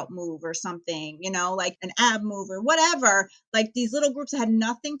workout move or something, like an ab move or whatever, like these little groups that had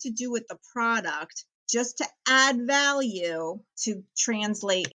nothing to do with the product, just to add value to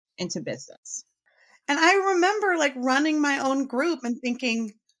translate into business. And I remember like running my own group and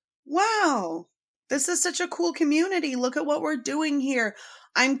thinking, wow, this is such a cool community. Look at what we're doing here.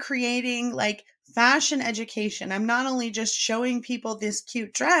 I'm creating like fashion education. I'm not only just showing people this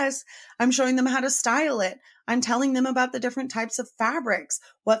cute dress, I'm showing them how to style it. I'm telling them about the different types of fabrics,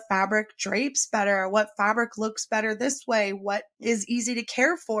 what fabric drapes better, what fabric looks better this way, what is easy to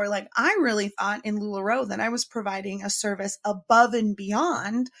care for. Like I really thought in LuLaRoe that I was providing a service above and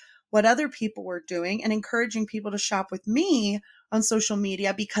beyond what other people were doing and encouraging people to shop with me on social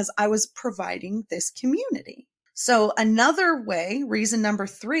media because I was providing this community. So another way, reason number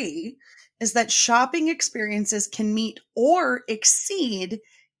 3, is that shopping experiences can meet or exceed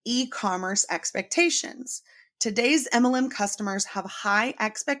e-commerce expectations. Today's MLM customers have high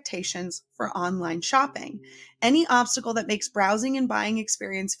expectations for online shopping. Any obstacle that makes browsing and buying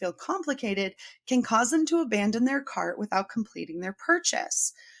experience feel complicated can cause them to abandon their cart without completing their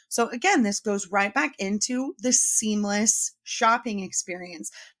purchase. So again, this goes right back into the seamless shopping experience,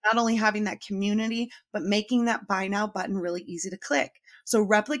 not only having that community, but making that buy now button really easy to click. So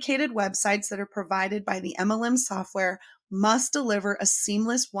replicated websites that are provided by the MLM software must deliver a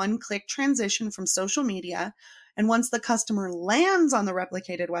seamless one-click transition from social media. And once the customer lands on the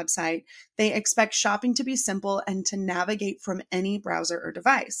replicated website, they expect shopping to be simple and to navigate from any browser or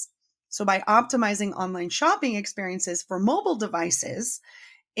device. So by optimizing online shopping experiences for mobile devices,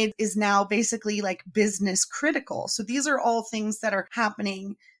 it is now basically like business critical. So these are all things that are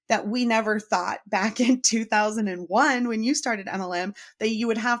happening that we never thought back in 2001 when you started MLM that you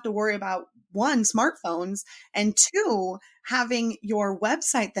would have to worry about, 1, smartphones, and 2, having your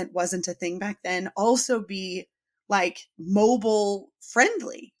website that wasn't a thing back then also be like mobile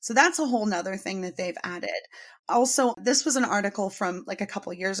friendly. So that's a whole nother thing that they've added. Also, this was an article from like a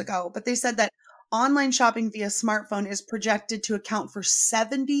couple years ago, but they said that online shopping via smartphone is projected to account for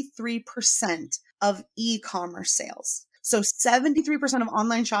 73% of e-commerce sales. So 73% of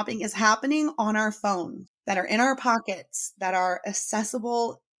online shopping is happening on our phone, that are in our pockets, that are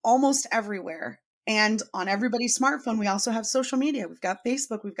accessible almost everywhere. And on everybody's smartphone, we also have social media. We've got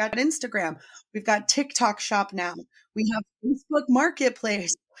Facebook, we've got Instagram, we've got TikTok Shop now. We have Facebook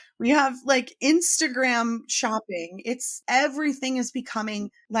Marketplace. We have like Instagram shopping. Everything is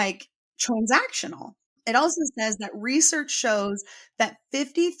becoming like transactional. It also says that research shows that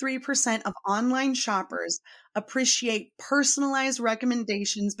 53% of online shoppers appreciate personalized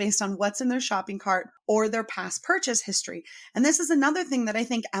recommendations based on what's in their shopping cart or their past purchase history. And this is another thing that I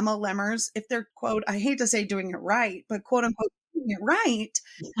think MLMers, if they're, quote, I hate to say doing it right, but quote unquote, doing it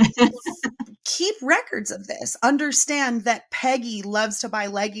right, keep records of this. Understand that Peggy loves to buy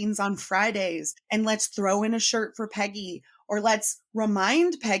leggings on Fridays, and let's throw in a shirt for Peggy. Or let's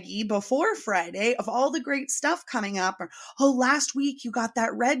remind Peggy before Friday of all the great stuff coming up. Or, oh, last week you got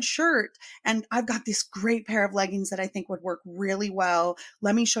that red shirt and I've got this great pair of leggings that I think would work really well.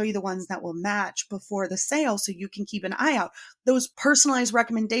 Let me show you the ones that will match before the sale so you can keep an eye out. Those personalized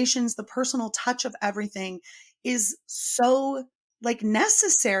recommendations, the personal touch of everything is so like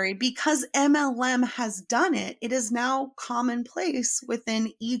necessary because MLM has done it. It is now commonplace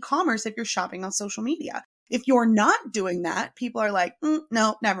within e-commerce if you're shopping on social media. If you're not doing that, people are like,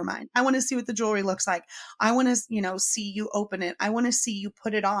 no, never mind. I want to see what the jewelry looks like. I want to, see you open it. I want to see you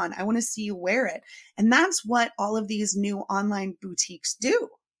put it on. I want to see you wear it. And that's what all of these new online boutiques do.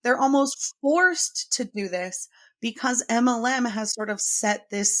 They're almost forced to do this because MLM has sort of set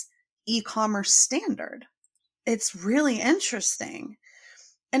this e-commerce standard. It's really interesting.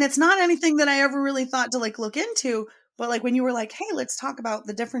 And it's not anything that I ever really thought to like look into, but like when you were like, hey, let's talk about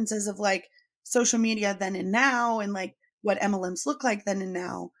the differences of like social media then and now and like what MLMs look like then and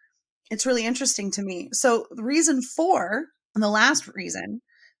now, it's really interesting to me. So the reason 4, and the last reason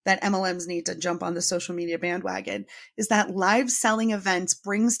that MLMs need to jump on the social media bandwagon is that live selling events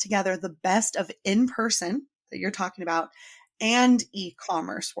brings together the best of in-person that you're talking about and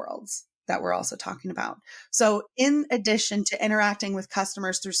e-commerce worlds that we're also talking about. So in addition to interacting with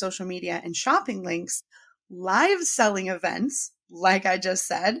customers through social media and shopping links, live selling events, like I just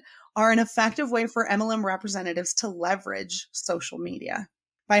said, are an effective way for MLM representatives to leverage social media.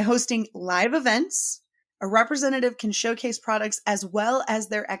 By hosting live events, a representative can showcase products as well as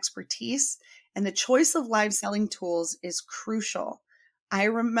their expertise, and the choice of live selling tools is crucial. I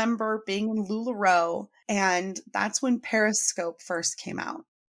remember being in LuLaRoe And that's when Periscope first came out.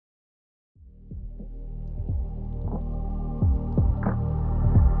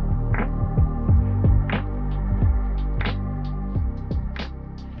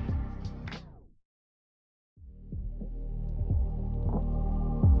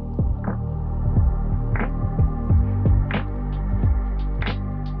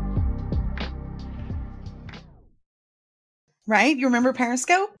 Right? You remember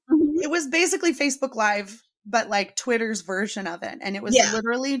Periscope? Mhm. It was basically Facebook Live, but like Twitter's version of it. And it was Yeah.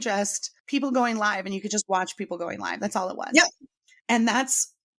 literally just people going live, and you could just watch people going live. That's all it was. Yep. And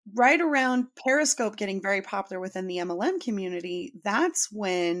that's right around Periscope getting very popular within the MLM community. That's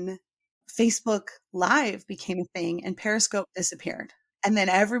when Facebook Live became a thing and Periscope disappeared. And then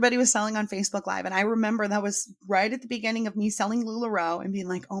everybody was selling on Facebook Live. And I remember that was right at the beginning of me selling LuLaRoe and being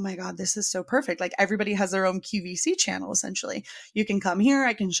like, oh my God, this is so perfect. Like everybody has their own QVC channel, essentially. You can come here.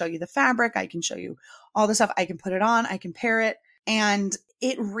 I can show you the fabric. I can show you all the stuff. I can put it on. I can pair it. And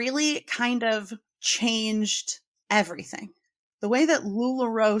it really kind of changed everything. The way that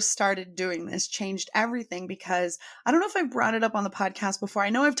LuLaRoe started doing this changed everything, because I don't know if I've brought it up on the podcast before.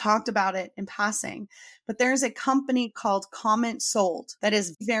 I know I've talked about it in passing, but there's a company called Comment Sold that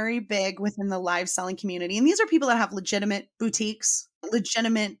is very big within the live selling community. And these are people that have legitimate boutiques,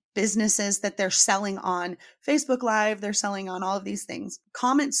 legitimate businesses that they're selling on Facebook Live. They're selling on all of these things.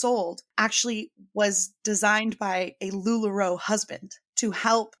 Comment Sold actually was designed by a LuLaRoe husband to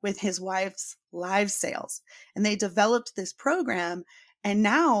help with his wife's live sales. And they developed this program, and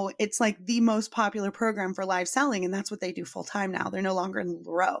now it's like the most popular program for live selling. And that's what they do full time now. They're no longer in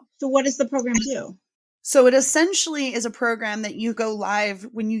LuLaRoe. So what does the program do? So it essentially is a program that you go live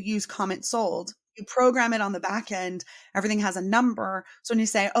when you use Comment Sold. You program it on the back end. Everything has a number. So when you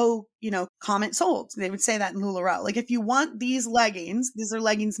say, oh, comment sold, they would say that in LuLaRoe. Like if you want these leggings, these are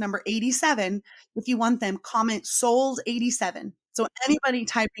leggings number 87. If you want them, comment sold 87. So anybody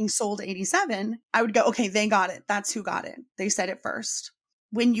typing sold 87, I would go, okay, they got it. That's who got it. They said it first.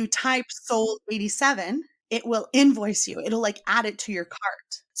 When you type sold 87, it will invoice you. It'll like add it to your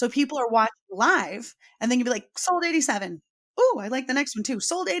cart. So people are watching live and then you'll be like, sold 87. Oh, I like the next one too.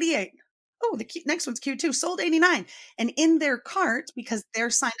 Sold 88. Oh, the next one's cute too. Sold 89. And in their cart, because they're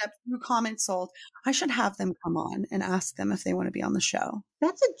signed up through Comment Sold, I should have them come on and ask them if they want to be on the show.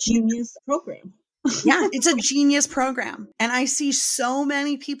 That's a genius program. Yeah, it's a genius program. And I see so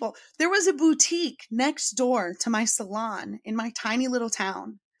many people. There was a boutique next door to my salon in my tiny little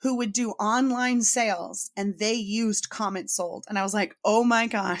town who would do online sales, and they used Comment Sold. And I was like, oh my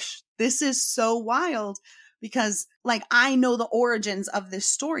gosh, this is so wild, because like I know the origins of this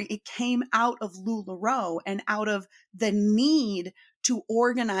story. It came out of LuLaRoe and out of the need to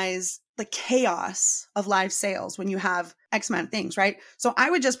organize the chaos of live sales when you have X amount of things, right? So I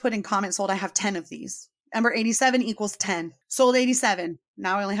would just put in Comment Sold. I have 10 of these. Number 87 equals 10. Sold 87.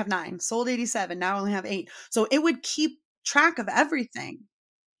 Now I only have 9. Sold 87. Now I only have 8. So it would keep track of everything.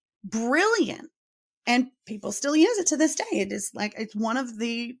 Brilliant. And people still use it to this day. It is like, it's one of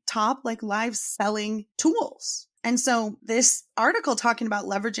the top like live selling tools. And so this article talking about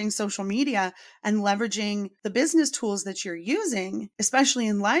leveraging social media and leveraging the business tools that you're using, especially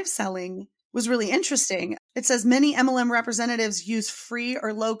in live selling, was really interesting. It says many MLM representatives use free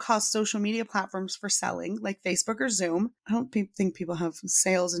or low-cost social media platforms for selling, like Facebook or Zoom. I don't think people have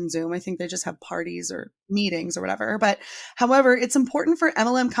sales in Zoom. I think they just have parties or meetings or whatever. But however, it's important for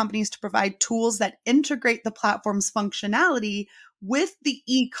MLM companies to provide tools that integrate the platform's functionality with the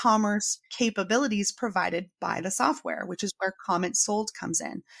e-commerce capabilities provided by the software, which is where Comment Sold comes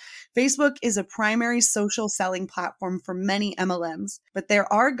in. Facebook is a primary social selling platform for many MLMs, but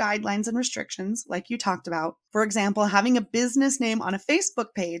there are guidelines and restrictions, like you talked about. For example, having a business name on a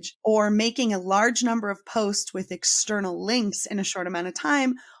Facebook page or making a large number of posts with external links in a short amount of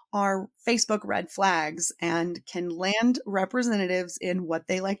time are Facebook red flags and can land representatives in what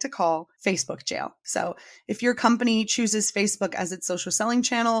they like to call Facebook jail. So if your company chooses Facebook as its social selling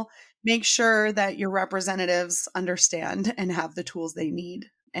channel, make sure that your representatives understand and have the tools they need.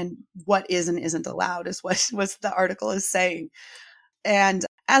 And what is and isn't allowed is what the article is saying. And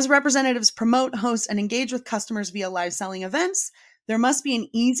as representatives promote, host, and engage with customers via live selling events, there must be an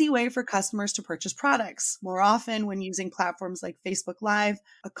easy way for customers to purchase products. More often, when using platforms like Facebook Live,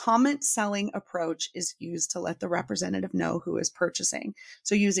 a comment selling approach is used to let the representative know who is purchasing.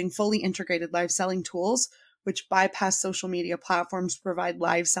 So using fully integrated live selling tools, which bypass social media platforms to provide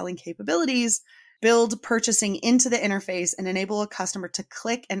live selling capabilities, build purchasing into the interface, and enable a customer to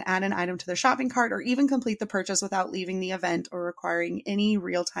click and add an item to their shopping cart or even complete the purchase without leaving the event or requiring any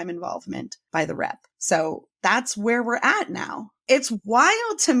real-time involvement by the rep. So that's where we're at now. It's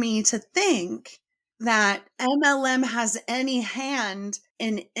wild to me to think that MLM has any hand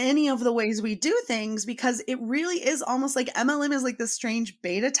in any of the ways we do things, because it really is almost like MLM is like this strange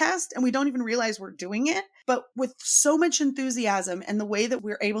beta test and we don't even realize we're doing it. But with so much enthusiasm and the way that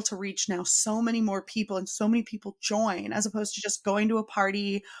we're able to reach now so many more people and so many people join, as opposed to just going to a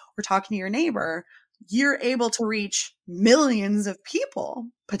party or talking to your neighbor, you're able to reach millions of people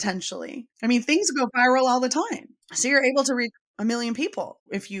potentially. I mean, things go viral all the time. So you're able to reach a million people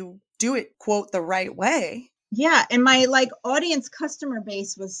if you do it, quote, the right way. Yeah. And my like audience customer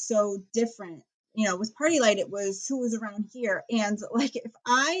base was so different. You know, with Party Light, it was who was around here. And like if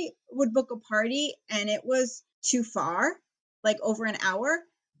I would book a party and it was too far, like over an hour,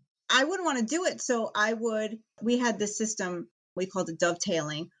 I wouldn't want to do it. So we had this system, we called it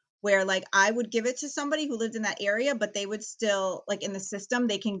dovetailing, where like I would give it to somebody who lived in that area, but they would still, like in the system,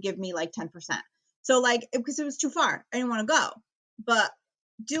 they can give me like 10%. So like, because it was too far, I didn't want to go. But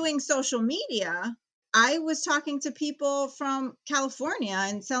doing social media, I was talking to people from California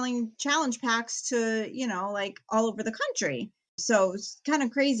and selling challenge packs to, you know, like all over the country. So it's kind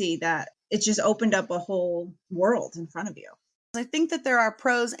of crazy that it just opened up a whole world in front of you. I think that there are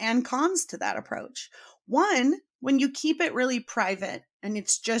pros and cons to that approach. One, when you keep it really private and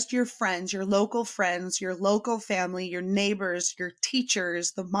it's just your friends, your local family, your neighbors, your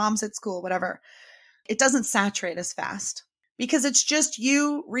teachers, the moms at school, whatever, it doesn't saturate as fast because it's just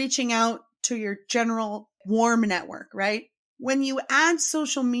you reaching out to your general warm network, right? When you add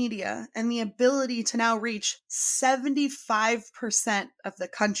social media and the ability to now reach 75% of the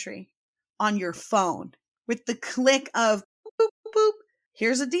country on your phone with the click of boop, boop,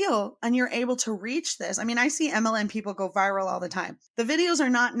 here's a deal, and you're able to reach this. I mean, I see MLM people go viral all the time. The videos are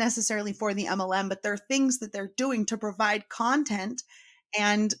not necessarily for the MLM, but they're things that they're doing to provide content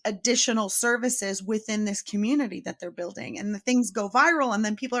and additional services within this community that they're building. And the things go viral, and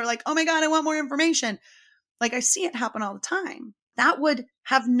then people are like, oh my God, I want more information. Like I see it happen all the time. That would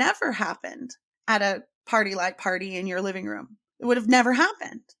have never happened at a party like party in your living room. It would have never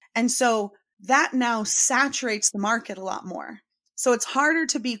happened. And so that now saturates the market a lot more. So it's harder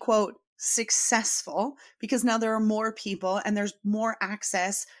to be, quote, successful because now there are more people and there's more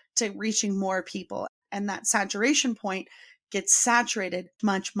access to reaching more people. And that saturation point gets saturated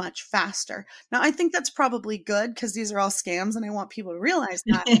much, much faster. Now, I think that's probably good because these are all scams and I want people to realize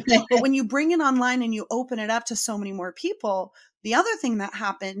that. But when you bring it online and you open it up to so many more people, the other thing that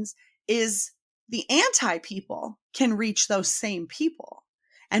happens is the anti-people can reach those same people.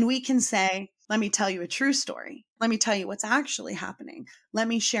 And we can say, let me tell you a true story. Let me tell you what's actually happening. Let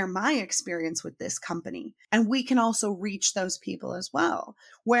me share my experience with this company. And we can also reach those people as well.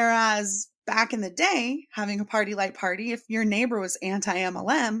 Whereas back in the day, having a party like party, if your neighbor was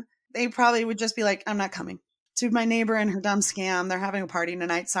anti-MLM, they probably would just be like, I'm not coming to my neighbor and her dumb scam. They're having a party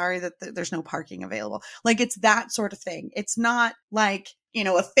tonight. Sorry that there's no parking available. Like it's that sort of thing. It's not like, you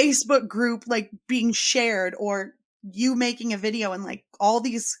know, a Facebook group like being shared or you making a video and like all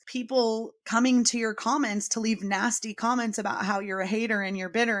these people coming to your comments to leave nasty comments about how you're a hater and you're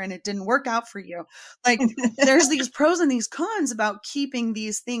bitter and it didn't work out for you. Like there's these pros and these cons about keeping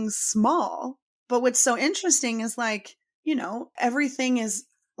these things small. But what's so interesting is like, you know, everything is,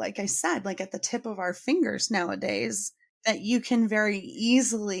 like I said, like at the tip of our fingers nowadays, that you can very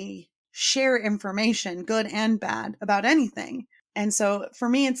easily share information, good and bad, about anything. And so for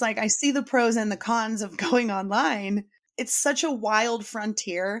me, it's like I see the pros and the cons of going online. It's such a wild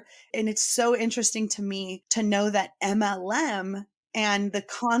frontier. And it's so interesting to me to know that MLM and the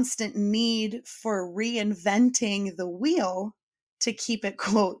constant need for reinventing the wheel to keep it,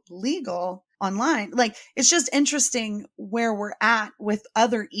 quote, legal online. Like it's just interesting where we're at with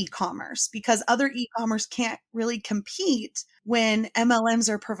other e-commerce because other e-commerce can't really compete when MLMs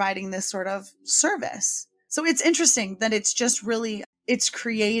are providing this sort of service. So it's interesting that it's just really, it's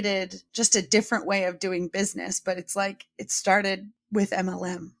created just a different way of doing business, but it's like it started with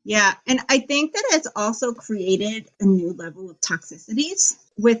MLM. Yeah. And I think that it's also created a new level of toxicities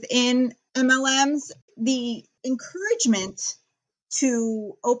within MLMs. The encouragement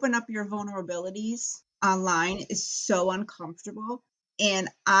to open up your vulnerabilities online is so uncomfortable. And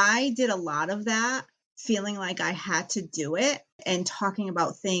I did a lot of that, feeling like I had to do it and talking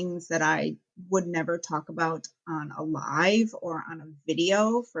about things that I would never talk about on a live or on a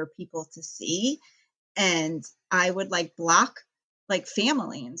video for people to see. And I would like block like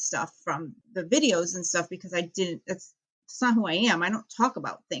family and stuff from the videos and stuff because it's not who I am. I don't talk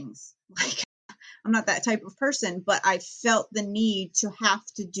about things like I'm not that type of person, but I felt the need to have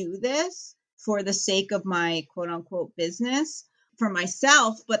to do this for the sake of my quote unquote business for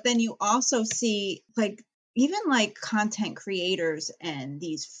myself. But then you also see like even like content creators and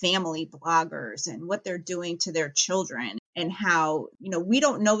these family bloggers and what they're doing to their children, and how, we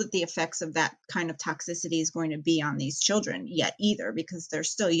don't know what the effects of that kind of toxicity is going to be on these children yet either, because they're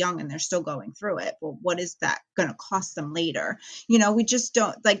still young and they're still going through it. Well, what is that going to cost them later? We just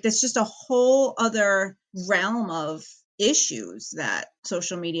don't, like, there's just a whole other realm of issues that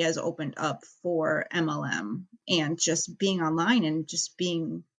social media has opened up for MLM, and just being online and just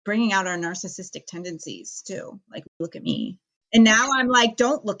bringing out our narcissistic tendencies too. Like, look at me. And now I'm like,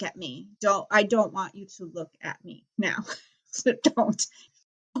 don't look at me. I don't want you to look at me now. So don't.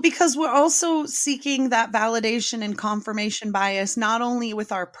 Because we're also seeking that validation and confirmation bias, not only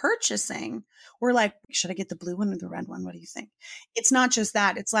with our purchasing. We're like, should I get the blue one or the red one? What do you think? It's not just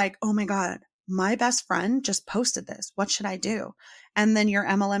that. It's like, oh my God, my best friend just posted this. What should I do? And then your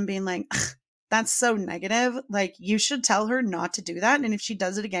MLM being like, that's so negative. Like, you should tell her not to do that. And if she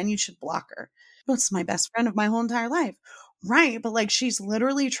does it again, you should block her. Oh, it's my best friend of my whole entire life. Right. But like, she's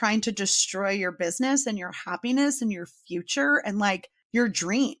literally trying to destroy your business and your happiness and your future and like your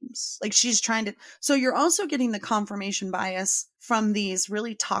dreams. Like, she's trying to. So you're also getting the confirmation bias from these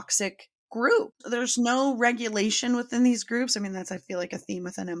really toxic groups. There's no regulation within these groups. I mean, that's, I feel like, a theme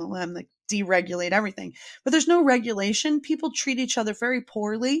within MLM, like deregulate everything. But there's no regulation. People treat each other very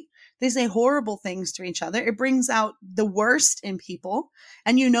poorly. They say horrible things to each other. It brings out the worst in people.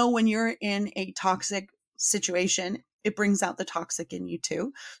 And when you're in a toxic situation, it brings out the toxic in you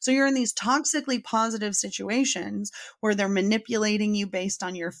too. So you're in these toxically positive situations where they're manipulating you based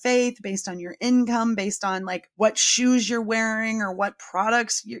on your faith, based on your income, based on like what shoes you're wearing or what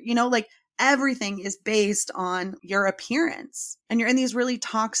products like everything is based on your appearance. And you're in these really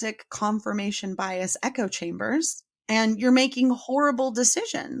toxic confirmation bias echo chambers, and you're making horrible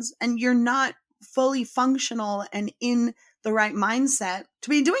decisions, and you're not fully functional and in the right mindset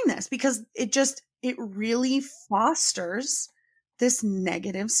to be doing this, because it really fosters this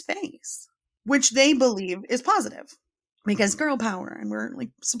negative space, which they believe is positive because girl power and we're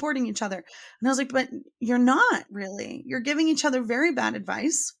like supporting each other. And I was like, but you're not really. You're giving each other very bad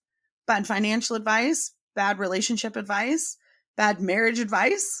advice, bad financial advice, bad relationship advice, bad marriage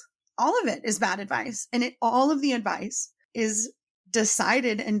advice. All of it is bad advice. And all of the advice is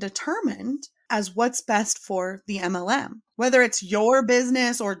decided and determined as what's best for the MLM, whether it's your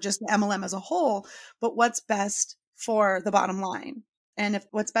business or just the MLM as a whole, but what's best for the bottom line. And if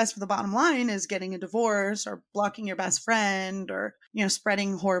what's best for the bottom line is getting a divorce or blocking your best friend or,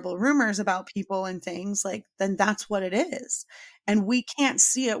 spreading horrible rumors about people and things, like, then that's what it is. And we can't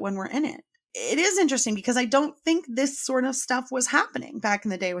see it when we're in it. It is interesting because I don't think this sort of stuff was happening back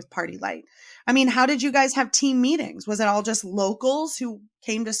in the day with Party Light. I mean, how did you guys have team meetings? Was it all just locals who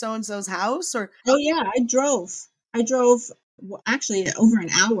came to so-and-so's house? Or Oh yeah, I drove. Well, actually, over an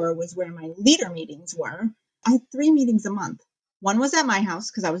hour was where my leader meetings were. I had 3 meetings a month. One was at my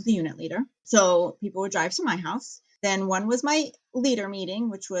house because I was the unit leader. So people would drive to my house. Then one was my leader meeting,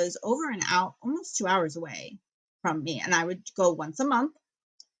 which was over an hour, almost 2 hours away from me. And I would go once a month.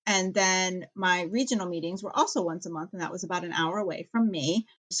 And then my regional meetings were also once a month, and that was about an hour away from me.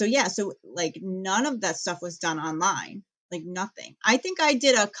 So yeah, so like none of that stuff was done online, like nothing. I think I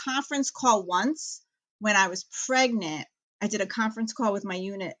did a conference call once when I was pregnant. I did a conference call with my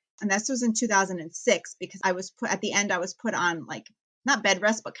unit, and this was in 2006 because I was put on like not bed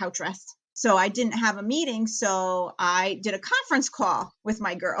rest, but couch rest. So I didn't have a meeting. So I did a conference call with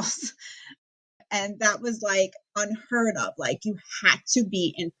my girls. And that was like unheard of. Like, you had to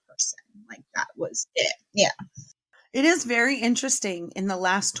be in person. Like, that was it. Yeah. It is very interesting in the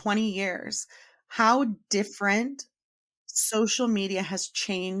last 20 years how different social media has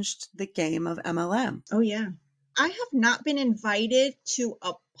changed the game of MLM. Oh, yeah. I have not been invited to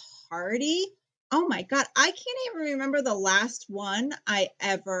a party. Oh my God. I can't even remember the last one I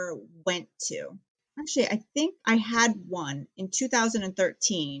ever went to. Actually, I think I had one in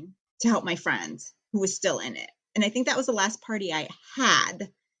 2013 to help my friend who was still in it. And I think that was the last party I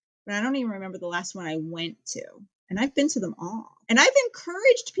had, but I don't even remember the last one I went to. And I've been to them all. And I've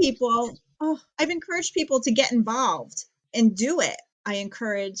encouraged people to get involved and do it. I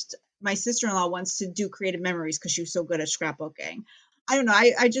encouraged my sister-in-law once to do creative memories because she was so good at scrapbooking. I don't know.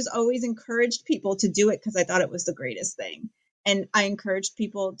 I just always encouraged people to do it because I thought it was the greatest thing. And I encouraged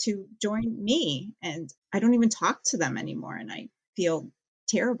people to join me, and I don't even talk to them anymore. And I feel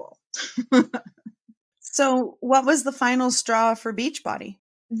terrible. So what was the final straw for Beachbody?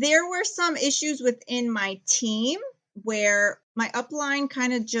 There were some issues within my team where my upline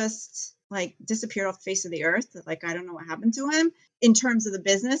kind of just like disappeared off the face of the earth. Like, I don't know what happened to him in terms of the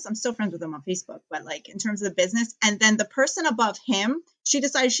business. I'm still friends with him on Facebook, but like in terms of the business. And then the person above him, she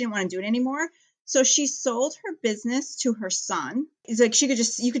decided she didn't want to do it anymore. So she sold her business to her son. It's like you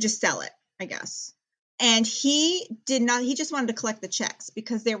could just sell it, I guess. And he did not, he just wanted to collect the checks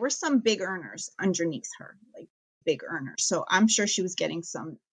because there were some big earners underneath her, like big earners. So I'm sure she was getting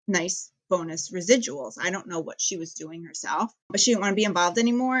some nice bonus residuals. I don't know what she was doing herself, but she didn't want to be involved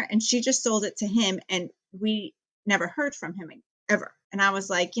anymore. And she just sold it to him, and we never heard from him ever. And I was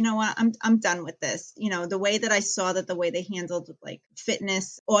like, you know what? I'm done with this. You know, the way that I saw that the way they handled like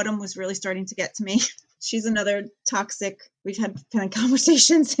fitness, Autumn was really starting to get to me. She's another toxic. We've had kind of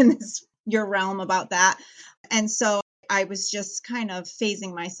conversations in your realm about that. And so I was just kind of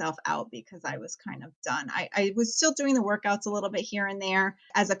phasing myself out because I was kind of done. I was still doing the workouts a little bit here and there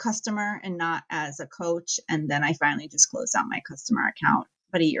as a customer and not as a coach. And then I finally just closed out my customer account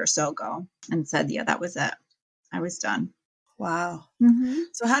about a year or so ago and said, yeah, that was it. I was done. Wow. Mm-hmm.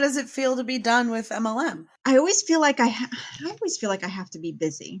 So how does it feel to be done with MLM? I always feel like I have to be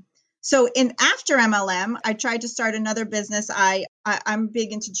busy. So after MLM, I tried to start another business. I'm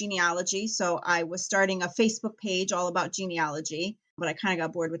big into genealogy. So I was starting a Facebook page all about genealogy, but I kind of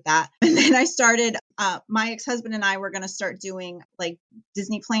got bored with that. And then I started, my ex-husband and I were going to start doing like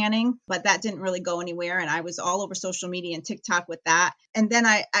Disney planning, but that didn't really go anywhere. And I was all over social media and TikTok with that. And then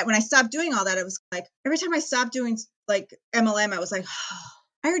when I stopped doing all that, it was like, every time I stopped doing like MLM, I was like,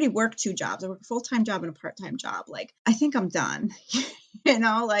 I already work 2 jobs. I work a full-time job and a part-time job. Like, I think I'm done,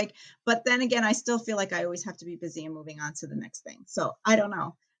 but then again, I still feel like I always have to be busy and moving on to the next thing. So I don't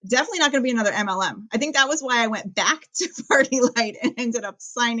know. Definitely not going to be another MLM. I think that was why I went back to Party Light and ended up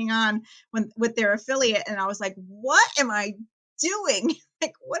signing on with their affiliate. And I was like, what am I doing?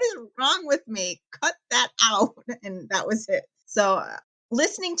 Like, what is wrong with me? Cut that out. And that was it. So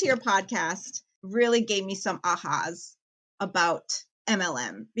listening to your podcast really gave me some ahas about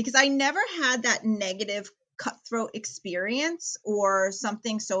MLM because I never had that negative cutthroat experience or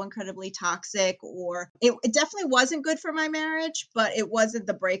something so incredibly toxic, or it definitely wasn't good for my marriage, but it wasn't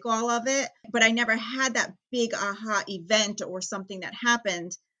the break all of it. But I never had that big aha event or something that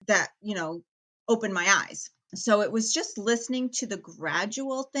happened that, opened my eyes. So it was just listening to the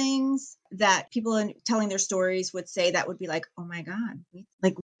gradual things that people telling their stories would say that would be like, oh my God,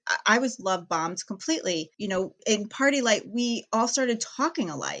 like I was love bombed completely. In Party Light, we all started talking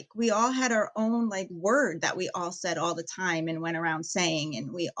alike. We all had our own like word that we all said all the time and went around saying,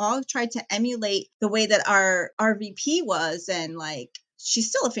 and we all tried to emulate the way that our VP was. And like, she's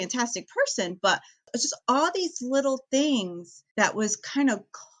still a fantastic person, but it's just all these little things that was kind of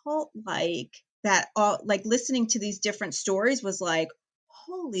cult like that all like listening to these different stories was like,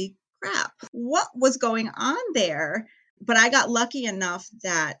 holy crap, what was going on there? But I got lucky enough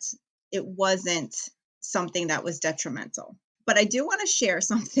that it wasn't something that was detrimental. But I do want to share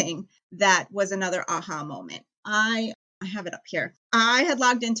something that was another aha moment. I have it up here. I had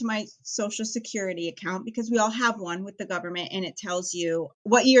logged into my Social Security account because we all have one with the government, and it tells you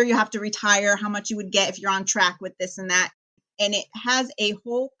what year you have to retire, how much you would get if you're on track with this and that. And it has a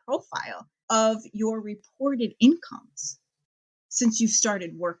whole profile of your reported incomes since you've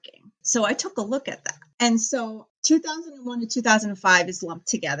started working. So I took a look at that. And so 2001 to 2005 is lumped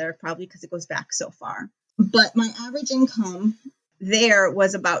together, probably because it goes back so far. But my average income there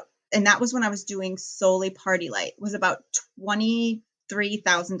was about, and that was when I was doing solely Party Light, was about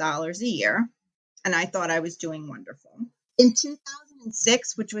 $23,000 a year. And I thought I was doing wonderful. In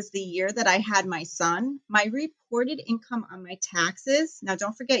 2006, which was the year that I had my son, my reported income on my taxes, now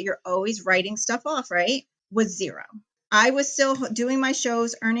don't forget, you're always writing stuff off, right? Was zero. I was still doing my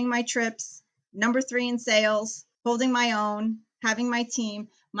shows, earning my trips, number 3 in sales, holding my own, having my team.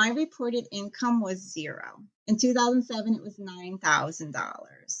 My reported income was zero. In 2007, it was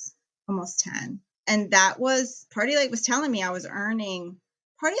 $9,000, almost 10. And that was, Party Light was telling me I was earning,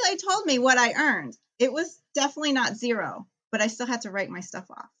 Party Light told me what I earned. It was definitely not zero, but I still had to write my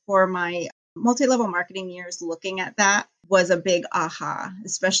stuff off. For my multi-level marketing years, looking at that was a big aha,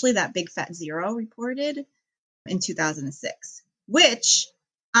 especially that big fat zero reported in 2006, which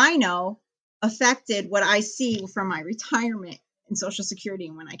I know affected what I see from my retirement in Social Security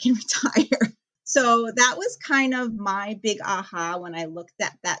and when I can retire. So that was kind of my big aha when I looked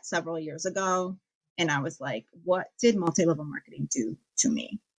at that several years ago. And I was like, what did multi-level marketing do to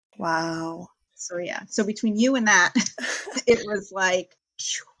me? Wow. So yeah. So between you and that, it was like,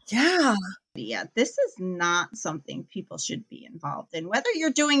 yeah. Yeah, this is not something people should be involved in, whether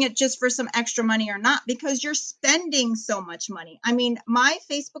you're doing it just for some extra money or not, because you're spending so much money. I mean, my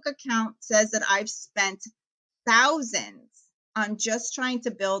Facebook account says that I've spent thousands on just trying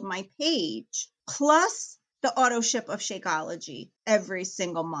to build my page, plus the auto ship of Shakeology every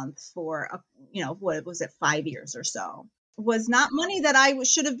single month for, what was it, 5 years or so. was not money that I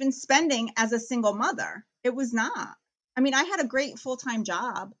should have been spending as a single mother. It was not. I mean, I had a great full-time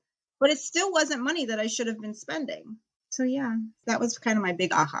job, but it still wasn't money that I should have been spending. So yeah, that was kind of my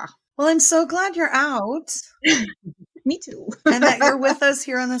big aha. Well, I'm so glad you're out. Me too. And that you're with us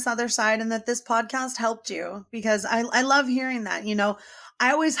here on this other side and that this podcast helped you, because I love hearing that. You know,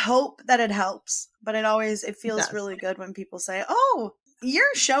 I always hope that it helps, but it feels really good when people say, oh, your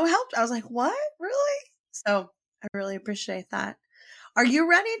show helped. I was like, what? Really? So I really appreciate that. Are you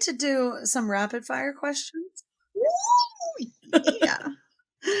ready to do some rapid fire questions? Yeah.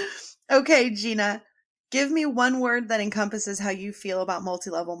 Okay, Gina, give me one word that encompasses how you feel about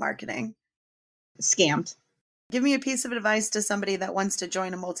multi-level marketing. Scammed. Give me a piece of advice to somebody that wants to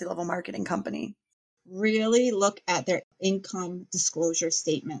join a multi-level marketing company. Really look at their income disclosure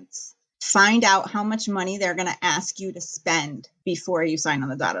statements. Find out how much money they're going to ask you to spend before you sign on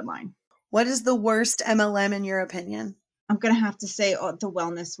the dotted line. What is the worst MLM in your opinion? I'm going to have to say the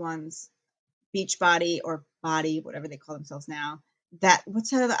wellness ones. Beachbody or Body, whatever they call themselves now.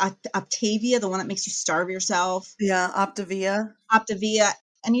 What's that? Optavia, the one that makes you starve yourself. Yeah, Optavia.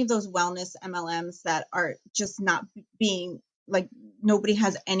 Any of those wellness MLMs that are just not being like, nobody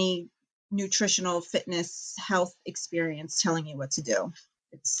has any nutritional fitness health experience telling you what to do.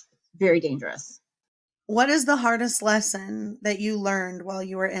 It's very dangerous. What is the hardest lesson that you learned while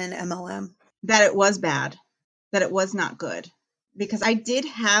you were in MLM? That it was bad, that it was not good, because I did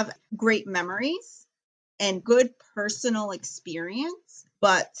have great memories and good personal experience,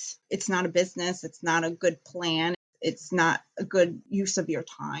 but it's not a business. It's not a good plan. It's not a good use of your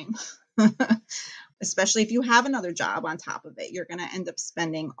time, especially if you have another job on top of it. You're going to end up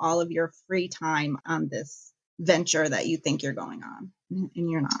spending all of your free time on this venture that you think you're going on, and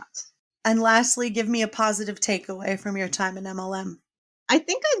you're not. And lastly, give me a positive takeaway from your time in MLM. I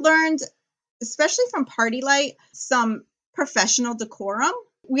think I learned, especially from Party Light, some professional decorum.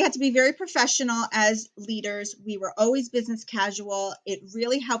 We had to be very professional as leaders. We were always business casual. It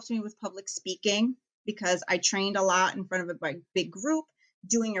really helped me with public speaking, because I trained a lot in front of a big group.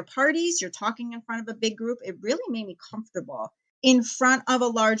 Doing your parties, you're talking in front of a big group. It really made me comfortable in front of a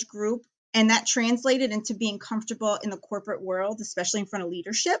large group. And that translated into being comfortable in the corporate world, especially in front of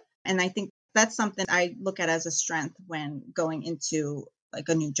leadership. And I think that's something I look at as a strength when going into like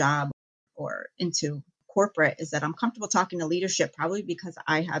a new job or into corporate, is that I'm comfortable talking to leadership, probably because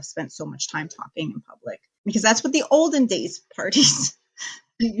I have spent so much time talking in public, because that's what the olden days parties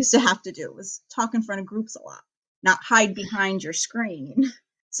you used to have to do, was talk in front of groups a lot, not hide behind your screen.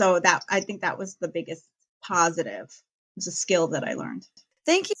 So that, I think that was the biggest positive. It was a skill that I learned.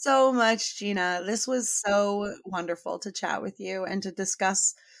 Thank you so much, Gina. This was so wonderful to chat with you and to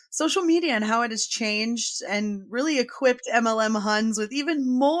discuss social media and how it has changed and really equipped MLM Huns with even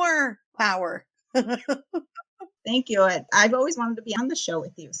more power. Thank you. I've always wanted to be on the show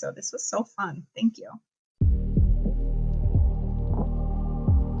with you, so this was so fun. Thank you.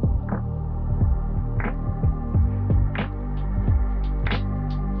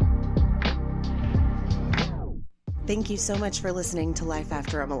 Thank you so much for listening to Life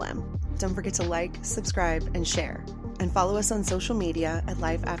After MLM. Don't forget to like, subscribe, and share. And follow us on social media at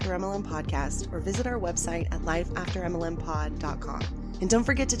Life After MLM Podcast, or visit our website at lifeaftermlmpod.com. And don't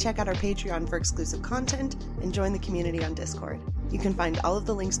forget to check out our Patreon for exclusive content and join the community on Discord. You can find all of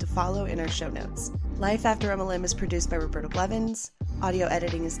the links to follow in our show notes. Life After MLM is produced by Roberta Blevins. Audio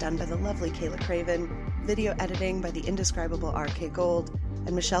editing is done by the lovely Kayla Craven. Video editing by the indescribable RK Gold.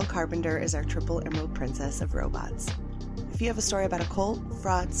 And Michelle Carpenter is our triple emerald princess of robots. If you have a story about a cult,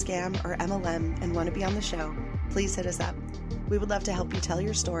 fraud, scam, or MLM and want to be on the show, please hit us up. We would love to help you tell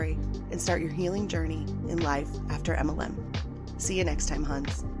your story and start your healing journey in life after MLM. See you next time,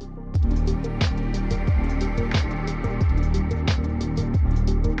 Huns.